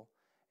people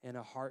and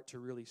a heart to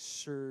really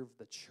serve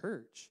the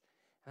church.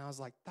 And I was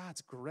like,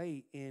 that's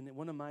great. And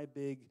one of my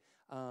big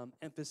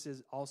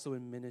emphasis also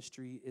in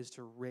ministry is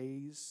to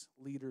raise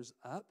leaders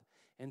up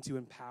and to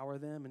empower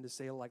them and to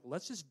say, like,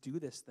 let's just do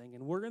this thing.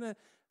 And we're going to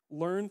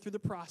learn through the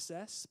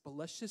process, but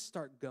let's just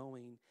start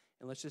going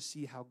and let's just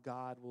see how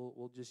God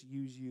will just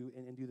use you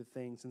and do the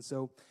things. And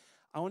so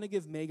I want to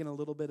give Megan a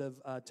little bit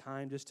of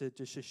time just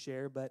to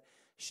share, but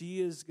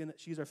she's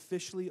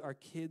officially our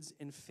kids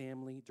and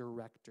family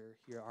director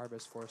here at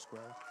Harvest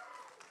Foursquare.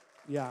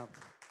 Yeah.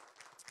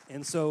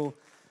 And so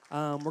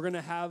we're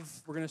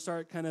gonna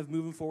start kind of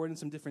moving forward in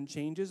some different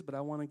changes, but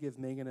I want to give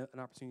Megan an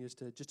opportunity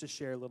just to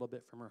share a little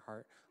bit from her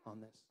heart on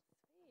this.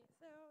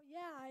 So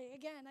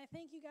again, I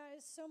thank you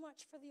guys so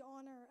much for the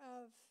honor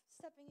of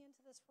stepping into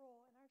this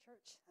role in our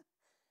church.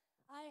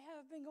 I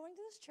have been going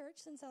to this church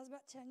since I was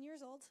about 10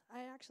 years old.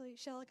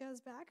 Shelika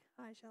is back.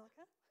 Hi,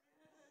 Shelika.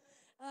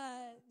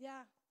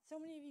 So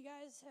many of you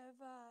guys have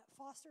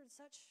fostered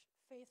such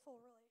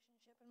faithful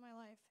relationship in my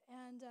life.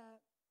 And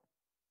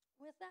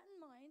with that in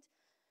mind,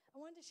 I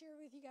wanted to share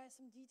with you guys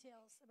some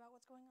details about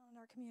what's going on in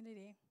our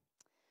community.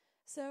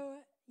 So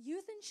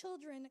youth and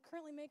children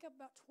currently make up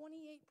about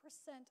 28%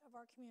 of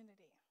our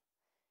community.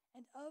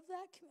 And of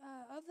that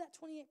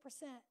 28%,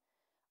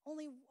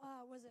 only,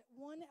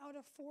 1 out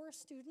of 4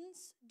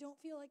 students don't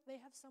feel like they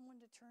have someone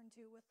to turn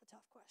to with the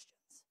tough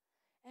questions.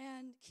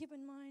 And keep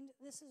in mind,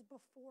 this is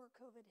before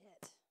COVID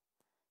hit.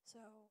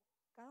 So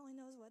God only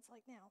knows what it's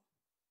like now.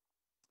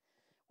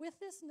 With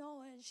this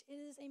knowledge,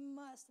 it is a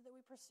must that we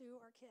pursue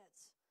our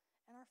kids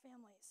and our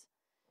families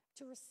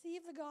to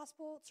receive the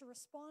gospel, to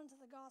respond to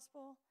the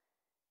gospel,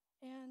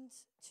 and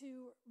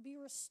to be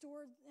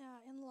restored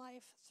in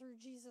life through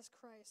Jesus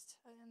Christ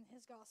and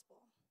his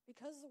gospel.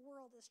 Because the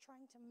world is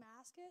trying to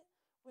mask it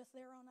with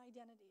their own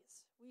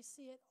identities. We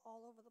see it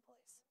all over the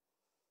place.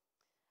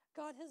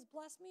 God has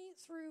blessed me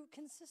through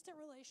consistent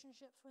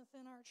relationships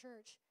within our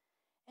church.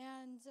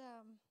 And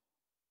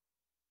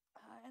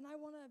I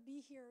want to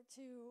be here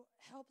to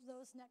help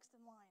those next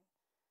in line.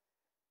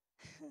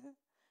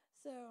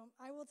 So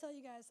I will tell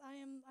you guys,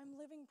 I'm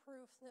living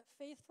proof that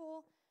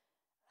faithful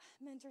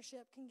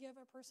mentorship can give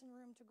a person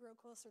room to grow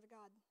closer to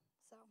God.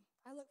 So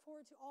I look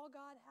forward to all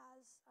God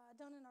has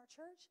done in our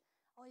church,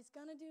 all he's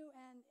going to do,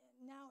 and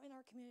now in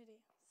our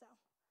community. So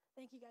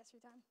thank you guys for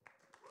your time.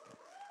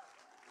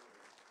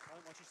 Why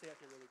don't you stay up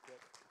here really quick?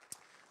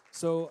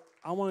 So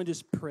I want to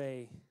just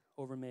pray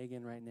over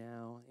Megan right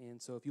now.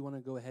 And so if you want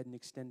to go ahead and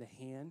extend a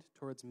hand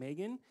towards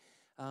Megan,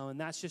 and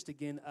that's just,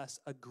 again, us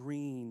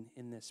agreeing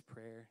in this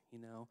prayer,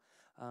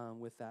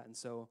 with that. And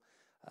so,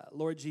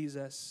 Lord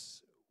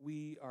Jesus,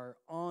 we are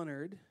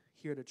honored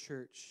here at a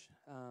church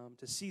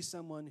to see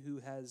someone who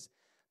has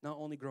not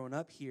only grown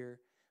up here,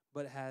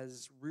 but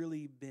has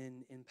really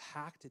been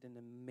impacted in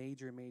a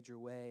major, major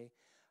way,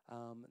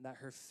 that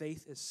her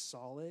faith is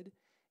solid,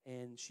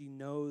 and she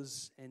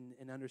knows and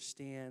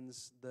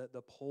understands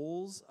the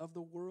poles of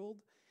the world,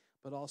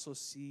 but also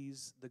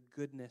sees the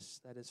goodness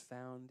that is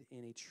found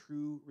in a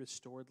true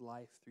restored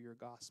life through your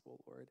gospel,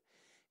 Lord.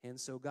 And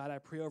so, God, I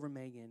pray over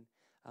Megan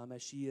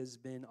as she has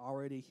been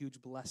already a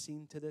huge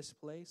blessing to this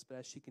place, but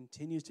as she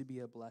continues to be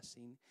a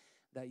blessing,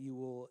 that you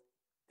will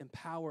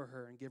empower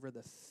her and give her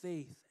the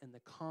faith and the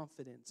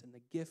confidence and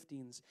the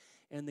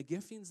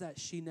giftings that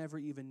she never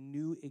even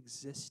knew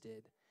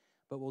existed,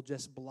 but will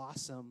just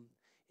blossom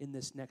in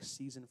this next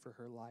season for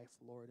her life,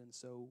 Lord. And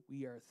so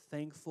we are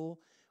thankful.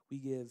 We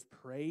give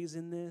praise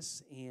in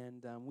this,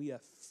 and we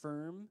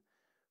affirm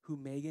who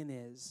Megan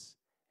is,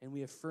 and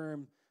we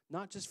affirm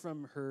not just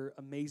from her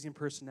amazing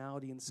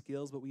personality and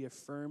skills, but we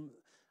affirm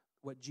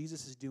what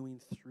Jesus is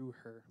doing through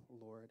her,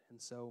 Lord.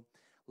 And so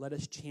let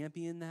us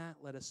champion that,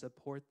 let us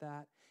support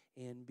that,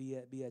 and be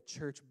a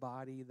church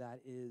body that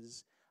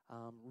is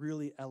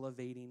really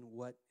elevating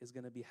what is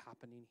going to be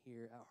happening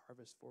here at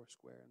Harvest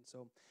Foursquare. And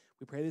so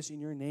we pray this in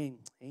your name.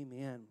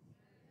 Amen.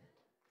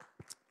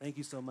 Thank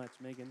you so much,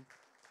 Megan.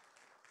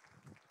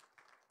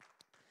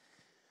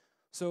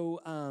 So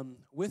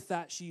with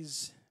that,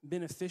 she's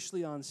been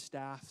officially on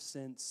staff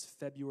since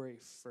February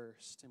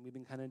 1st, and we've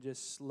been kind of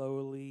just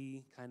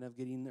slowly kind of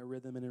getting a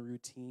rhythm and a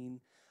routine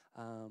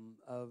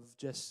of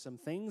just some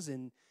things.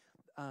 And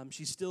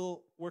she's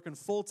still working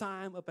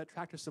full-time up at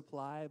Tractor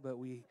Supply, but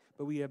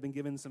we have been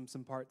given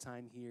some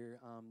part-time here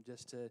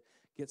just to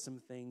get some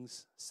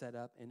things set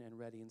up and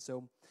ready. And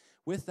so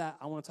with that,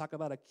 I want to talk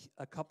about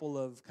a couple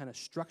of kind of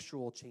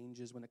structural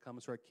changes when it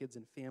comes to our kids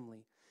and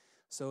family.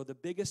 So the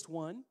biggest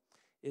one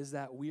is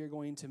that we are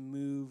going to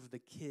move the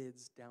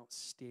kids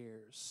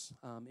downstairs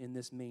in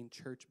this main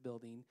church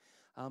building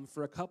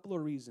for a couple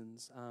of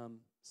reasons.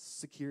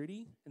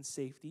 Security and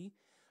safety,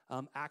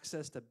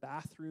 access to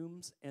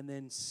bathrooms, and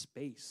then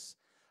space.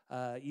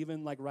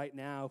 Even like right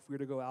now, if we were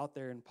to go out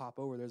there and pop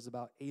over, there's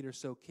about 8 or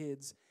so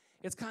kids.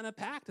 It's kind of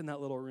packed in that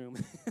little room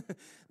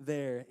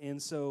there.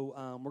 And so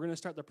we're going to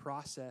start the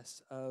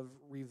process of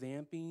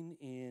revamping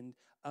and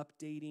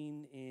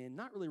updating and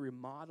not really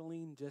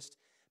remodeling, just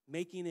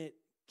making it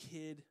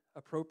kid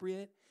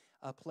appropriate,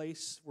 a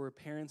place where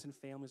parents and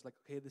families like,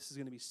 okay, this is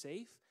going to be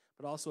safe,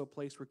 but also a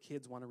place where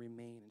kids want to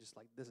remain and just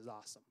like, this is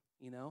awesome,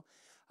 you know?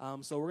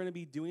 So we're going to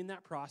be doing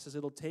that process.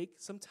 It'll take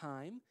some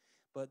time,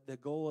 but the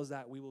goal is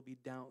that we will be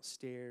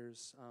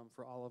downstairs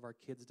for all of our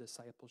kids'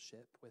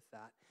 discipleship with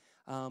that.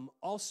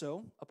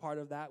 Also, a part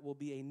of that will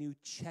be a new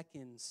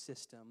check-in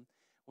system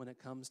when it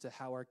comes to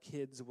how our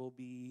kids will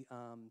be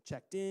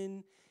checked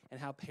in and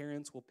how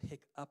parents will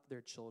pick up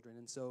their children.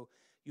 And so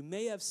you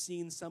may have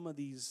seen some of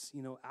these,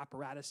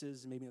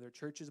 apparatuses maybe in other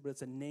churches, but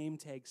it's a name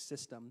tag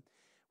system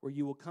where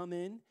you will come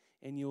in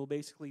and you will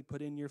basically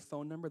put in your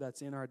phone number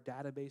that's in our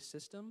database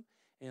system,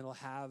 and it'll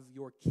have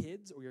your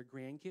kids or your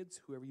grandkids,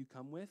 whoever you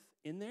come with,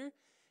 in there. And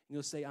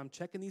you'll say, I'm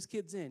checking these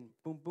kids in.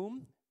 Boom,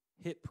 boom,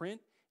 hit print.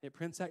 It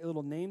prints out your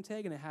little name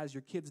tag, and it has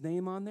your kid's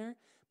name on there,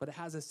 but it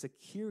has a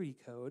security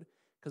code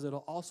because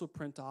it'll also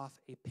print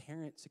off a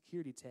parent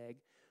security tag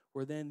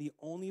where then the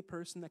only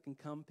person that can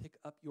come pick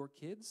up your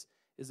kids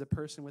is the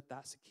person with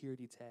that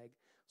security tag.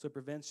 So it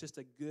prevents just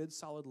a good,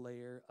 solid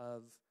layer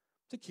of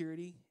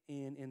security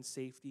and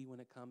safety when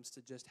it comes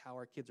to just how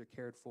our kids are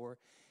cared for.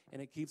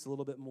 And it keeps a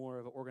little bit more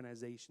of an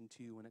organization,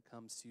 too, when it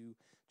comes to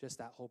just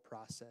that whole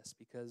process,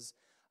 because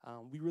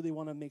we really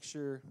want to make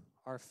sure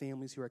our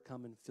families who are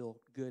coming feel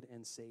good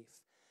and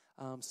safe.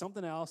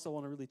 Something I also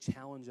want to really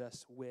challenge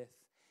us with,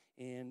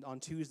 and on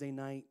Tuesday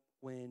night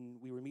when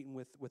we were meeting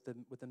with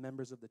the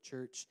members of the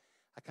church,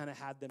 I kind of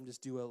had them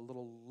just do a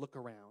little look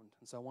around.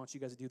 And so I want you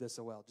guys to do this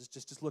as well.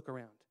 Just look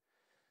around.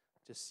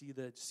 Just see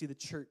the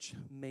church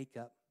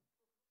makeup.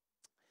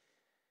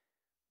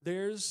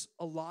 There's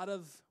a lot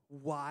of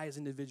wise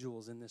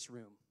individuals in this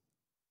room.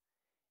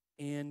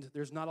 And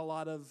there's not a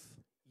lot of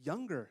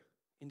younger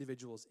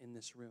individuals in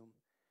this room.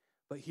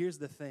 But here's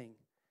the thing,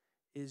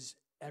 is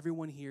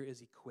everyone here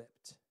is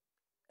equipped.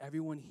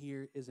 Everyone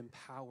here is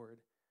empowered.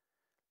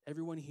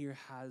 Everyone here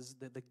has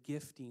the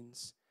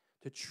giftings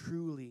to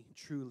truly,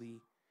 truly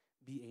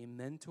be a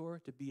mentor,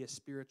 to be a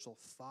spiritual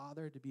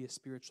father, to be a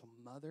spiritual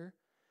mother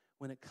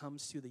when it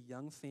comes to the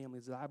young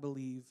families that I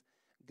believe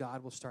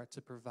God will start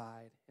to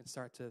provide and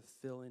start to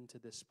fill into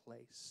this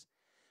place.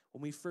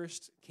 When we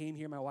first came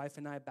here, my wife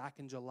and I, back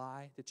in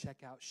July to check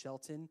out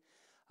Shelton,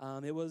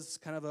 it was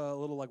kind of a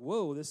little like,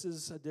 whoa, this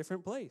is a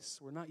different place.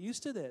 We're not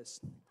used to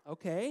this.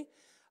 Okay.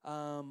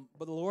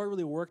 But the Lord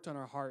really worked on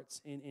our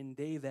hearts. And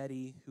Dave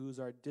Eddy, who's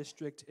our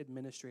district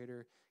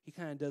administrator, he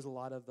kind of does a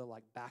lot of the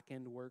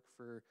back-end work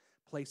for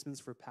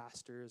placements for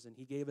pastors. And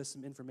he gave us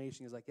some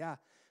information. He's like, yeah,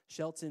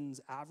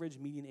 Shelton's average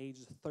median age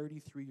is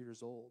 33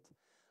 years old,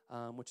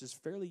 which is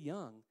fairly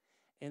young.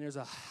 And there's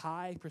a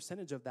high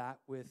percentage of that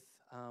with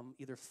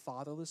either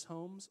fatherless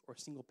homes or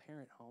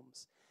single-parent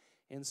homes.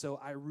 And so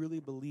I really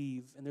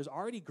believe, and there's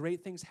already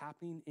great things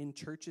happening in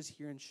churches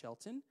here in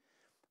Shelton,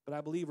 but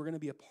I believe we're going to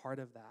be a part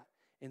of that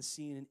and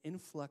seeing an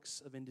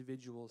influx of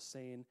individuals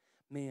saying,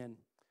 man,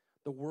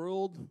 the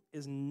world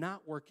is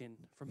not working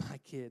for my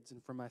kids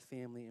and for my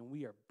family, and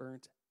we are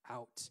burnt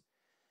out.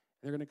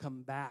 And they're going to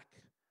come back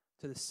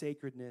to the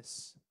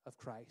sacredness of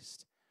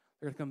Christ.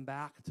 They're going to come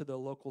back to the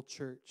local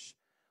church.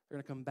 They're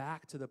going to come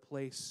back to the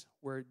place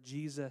where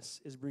Jesus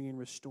is bringing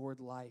restored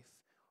life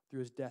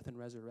through his death and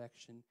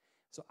resurrection.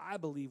 So I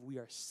believe we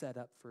are set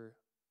up for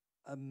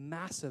a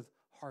massive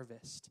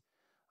harvest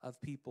of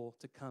people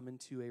to come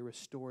into a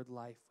restored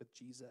life with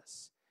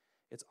Jesus.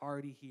 It's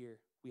already here.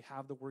 We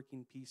have the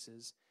working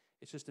pieces.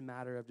 It's just a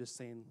matter of just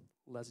saying,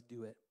 let's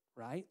do it,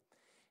 right?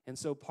 And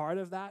so part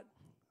of that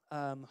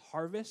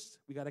harvest,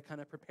 we got to kind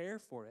of prepare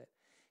for it.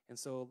 And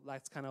so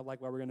that's kind of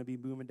like why we're going to be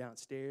moving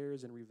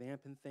downstairs and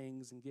revamping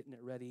things and getting it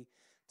ready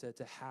to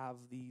have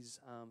these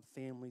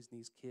families and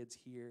these kids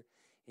here.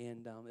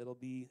 And it'll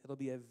be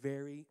a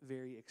very,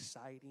 very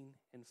exciting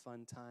and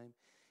fun time.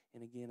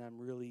 And again, I'm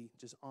really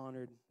just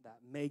honored that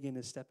Megan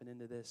is stepping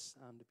into this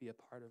to be a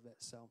part of it.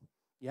 So,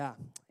 yeah,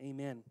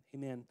 amen,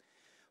 amen.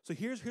 So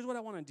here's what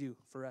I want to do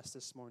for us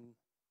this morning.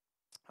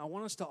 I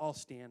want us to all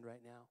stand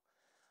right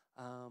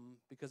now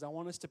because I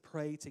want us to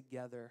pray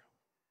together.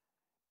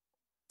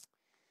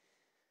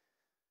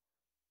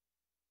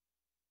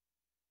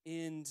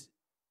 And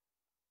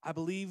I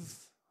believe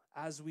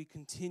as we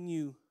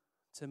continue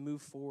to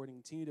move forward and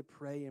continue to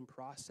pray and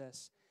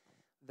process,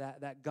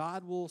 that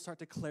God will start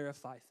to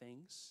clarify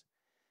things.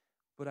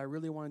 But I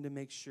really wanted to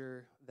make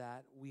sure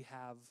that we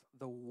have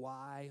the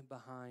why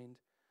behind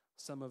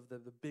some of the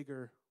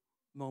bigger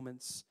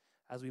moments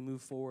as we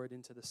move forward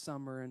into the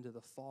summer, into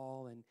the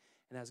fall, and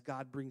as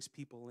God brings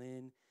people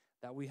in,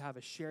 that we have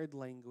a shared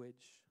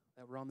language,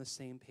 that we're on the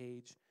same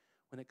page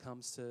when it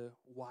comes to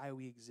why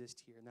we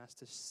exist here, and that's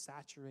to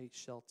saturate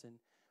Shelton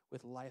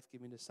with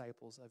life-giving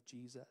disciples of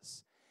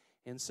Jesus.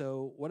 And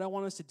so what I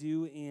want us to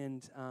do,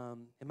 and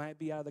it might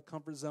be out of the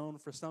comfort zone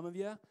for some of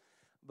you,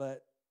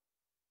 but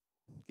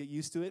get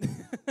used to it,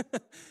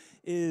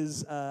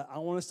 is I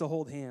want us to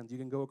hold hands. You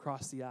can go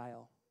across the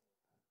aisle.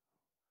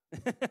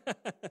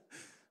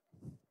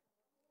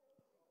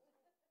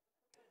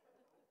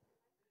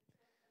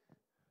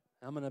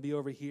 I'm going to be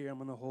over here. I'm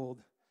going to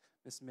hold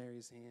Miss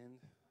Mary's hand.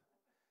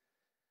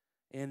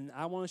 And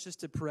I want us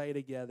just to pray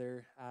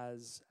together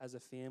as a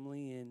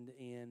family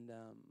and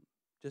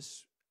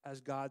just as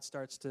God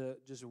starts to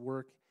just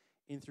work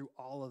in through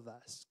all of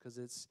us, because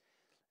it's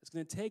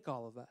going to take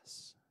all of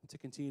us to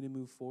continue to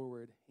move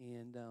forward.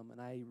 And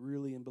I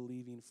really am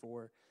believing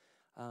for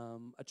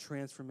a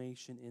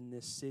transformation in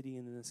this city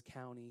and in this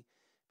county,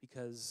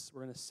 because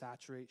we're going to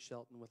saturate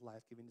Shelton with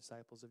life-giving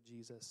disciples of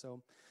Jesus.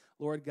 So,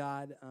 Lord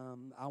God,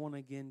 I want to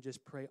again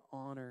just pray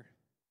honor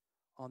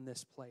on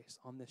this place,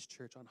 on this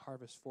church, on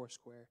Harvest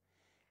Foursquare.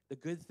 The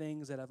good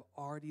things that have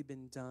already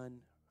been done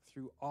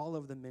through all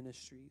of the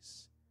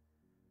ministries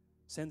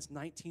since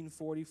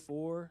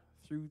 1944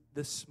 through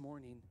this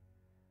morning,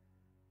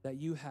 that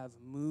you have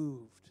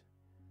moved,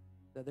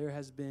 that there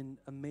has been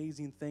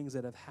amazing things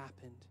that have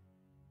happened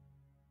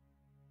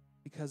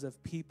because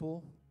of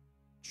people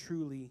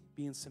truly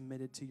being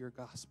submitted to your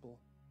gospel.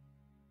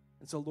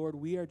 And so, Lord,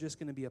 we are just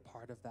going to be a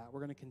part of that.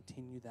 We're going to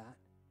continue that.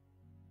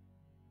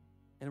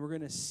 And we're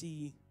going to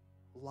see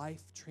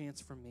life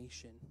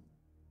transformation,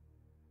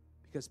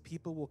 because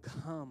people will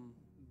come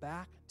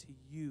back to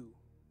you.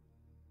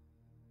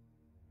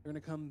 They're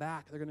going to come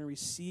back. They're going to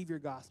receive your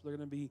gospel. They're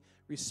going to be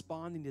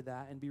responding to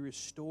that and be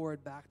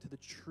restored back to the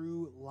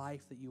true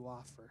life that you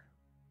offer.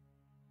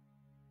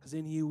 Because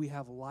in you we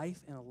have life,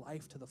 and a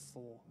life to the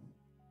full.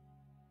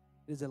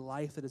 It is a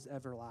life that is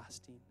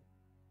everlasting.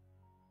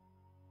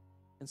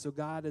 And so,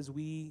 God, as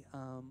we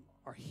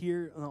are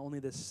here not only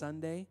this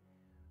Sunday,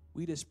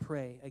 we just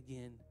pray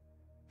again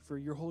for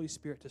your Holy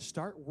Spirit to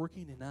start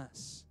working in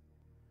us,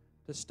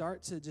 to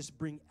start to just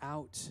bring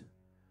out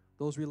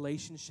those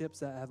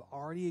relationships that have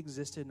already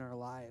existed in our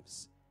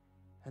lives,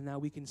 and now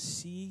we can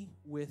see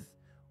with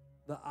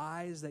the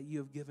eyes that you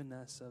have given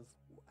us of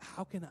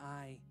how can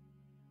I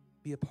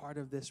be a part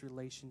of this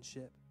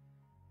relationship,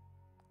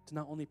 to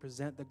not only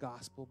present the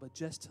gospel, but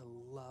just to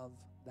love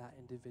that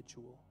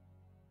individual.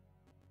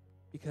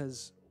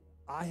 Because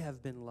I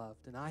have been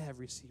loved, and I have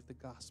received the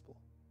gospel,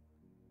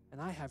 and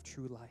I have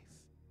true life.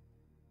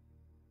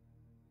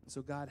 And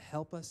so, God,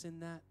 help us in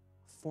that,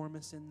 form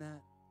us in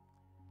that.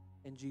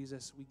 And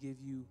Jesus, we give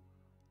you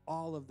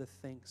all of the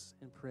thanks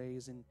and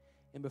praise. And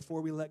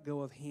before we let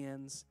go of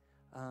hands,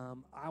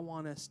 I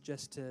want us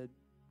just to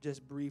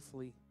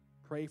briefly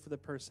pray for the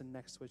person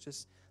next to us.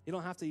 Just, you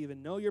don't have to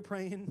even know you're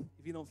praying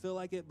if you don't feel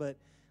like it, but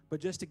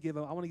just to I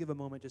want to give a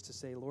moment just to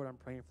say, Lord, I'm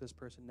praying for this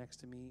person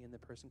next to me and the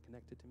person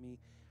connected to me,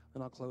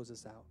 and I'll close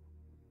this out.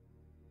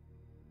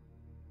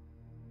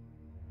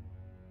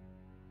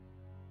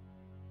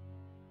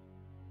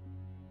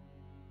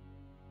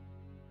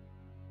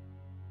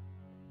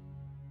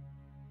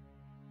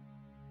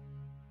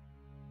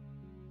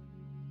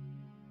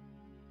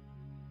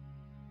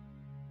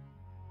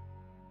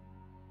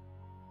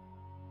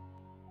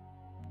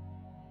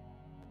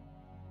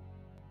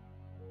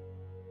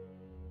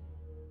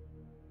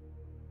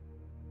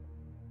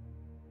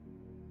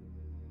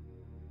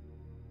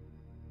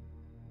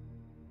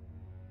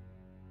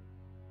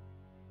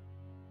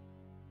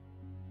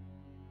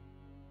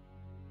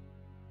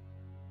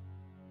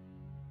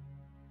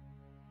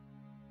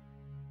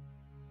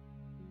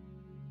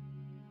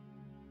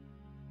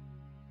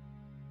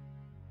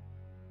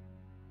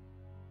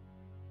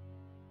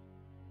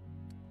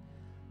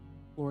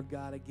 Lord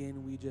God,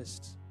 again, we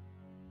just,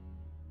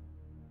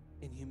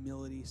 in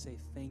humility, say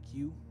thank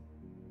you.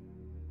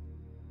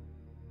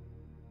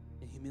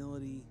 In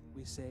humility,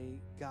 we say,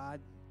 God,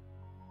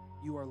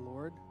 you are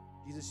Lord.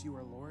 Jesus, you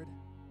are Lord.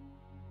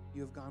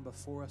 You have gone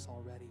before us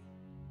already.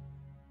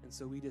 And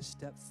so we just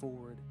step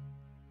forward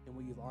in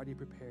what you've already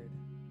prepared.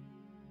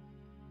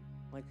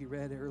 Like we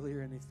read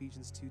earlier in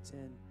Ephesians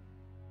 2:10,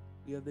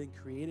 we have been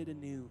created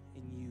anew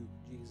in you,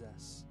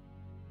 Jesus,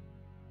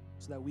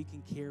 so that we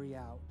can carry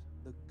out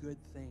the good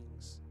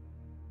things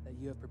that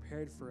you have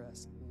prepared for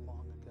us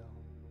long ago.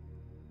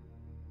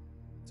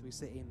 So we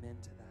say amen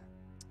to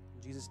that.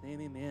 In Jesus'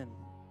 name, amen.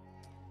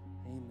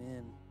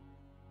 Amen.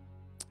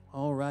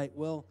 All right.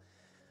 Well,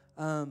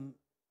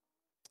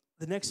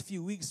 the next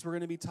few weeks, we're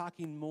going to be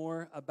talking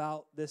more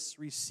about this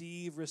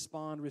receive,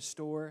 respond,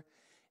 restore,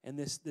 and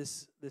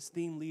this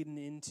theme leading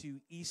into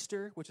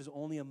Easter, which is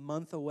only a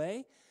month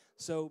away.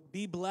 So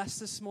be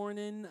blessed this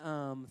morning.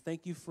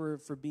 Thank you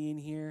for being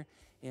here,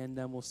 and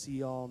we'll see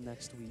you all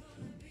next week.